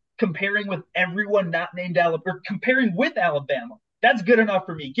being comparing with everyone not named Alabama or comparing with Alabama. That's good enough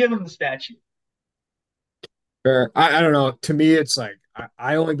for me. Give them the statue. Fair. I don't know. To me, it's like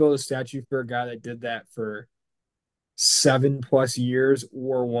I only build a statue for a guy that did that for 7+ years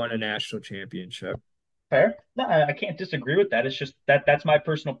or won a national championship. Fair. No, I can't disagree with that. It's just that's my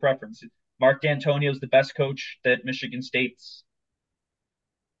personal preference. Mark D'Antonio is the best coach that Michigan State's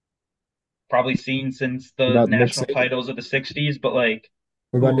probably seen since What the about Nick national Saban? titles of the 60s, but like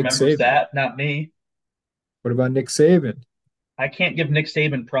What who about Nick remembers Saban? that? Not me. What about Nick Saban? I can't give Nick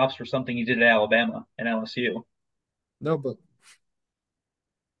Saban props for something he did at Alabama and LSU. No, but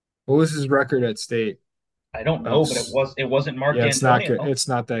what was his record at state? I don't Oh, know, but it wasn't Mark yeah, it's not good. Antonio. It's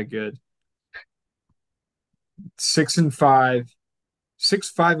not that good. 6-5,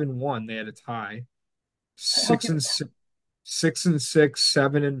 6-5-1. They had a tie. I'll Six give and it. six,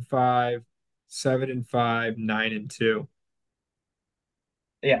 6-6, 7-5, 7-5, 9-2.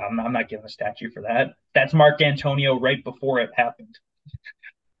 Yeah, I'm not giving a statue for that. That's Mark Antonio right before it happened.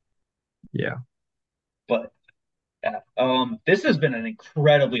 Yeah. But yeah, this has been an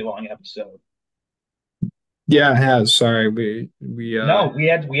incredibly long episode. Yeah, it has. Sorry. We No, we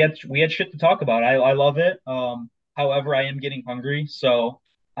had shit to talk about. I love it. However, I am getting hungry, so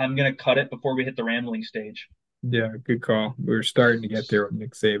I'm gonna cut it before we hit the rambling stage. yeah, good call. We're starting to get there with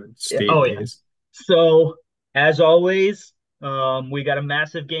Nick Saban Yeah, state oh yeah. days. So as always, we got a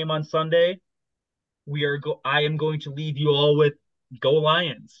massive game on Sunday. I am going to leave you all with go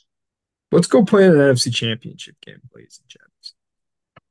Lions. Let's go play an NFC championship game, please.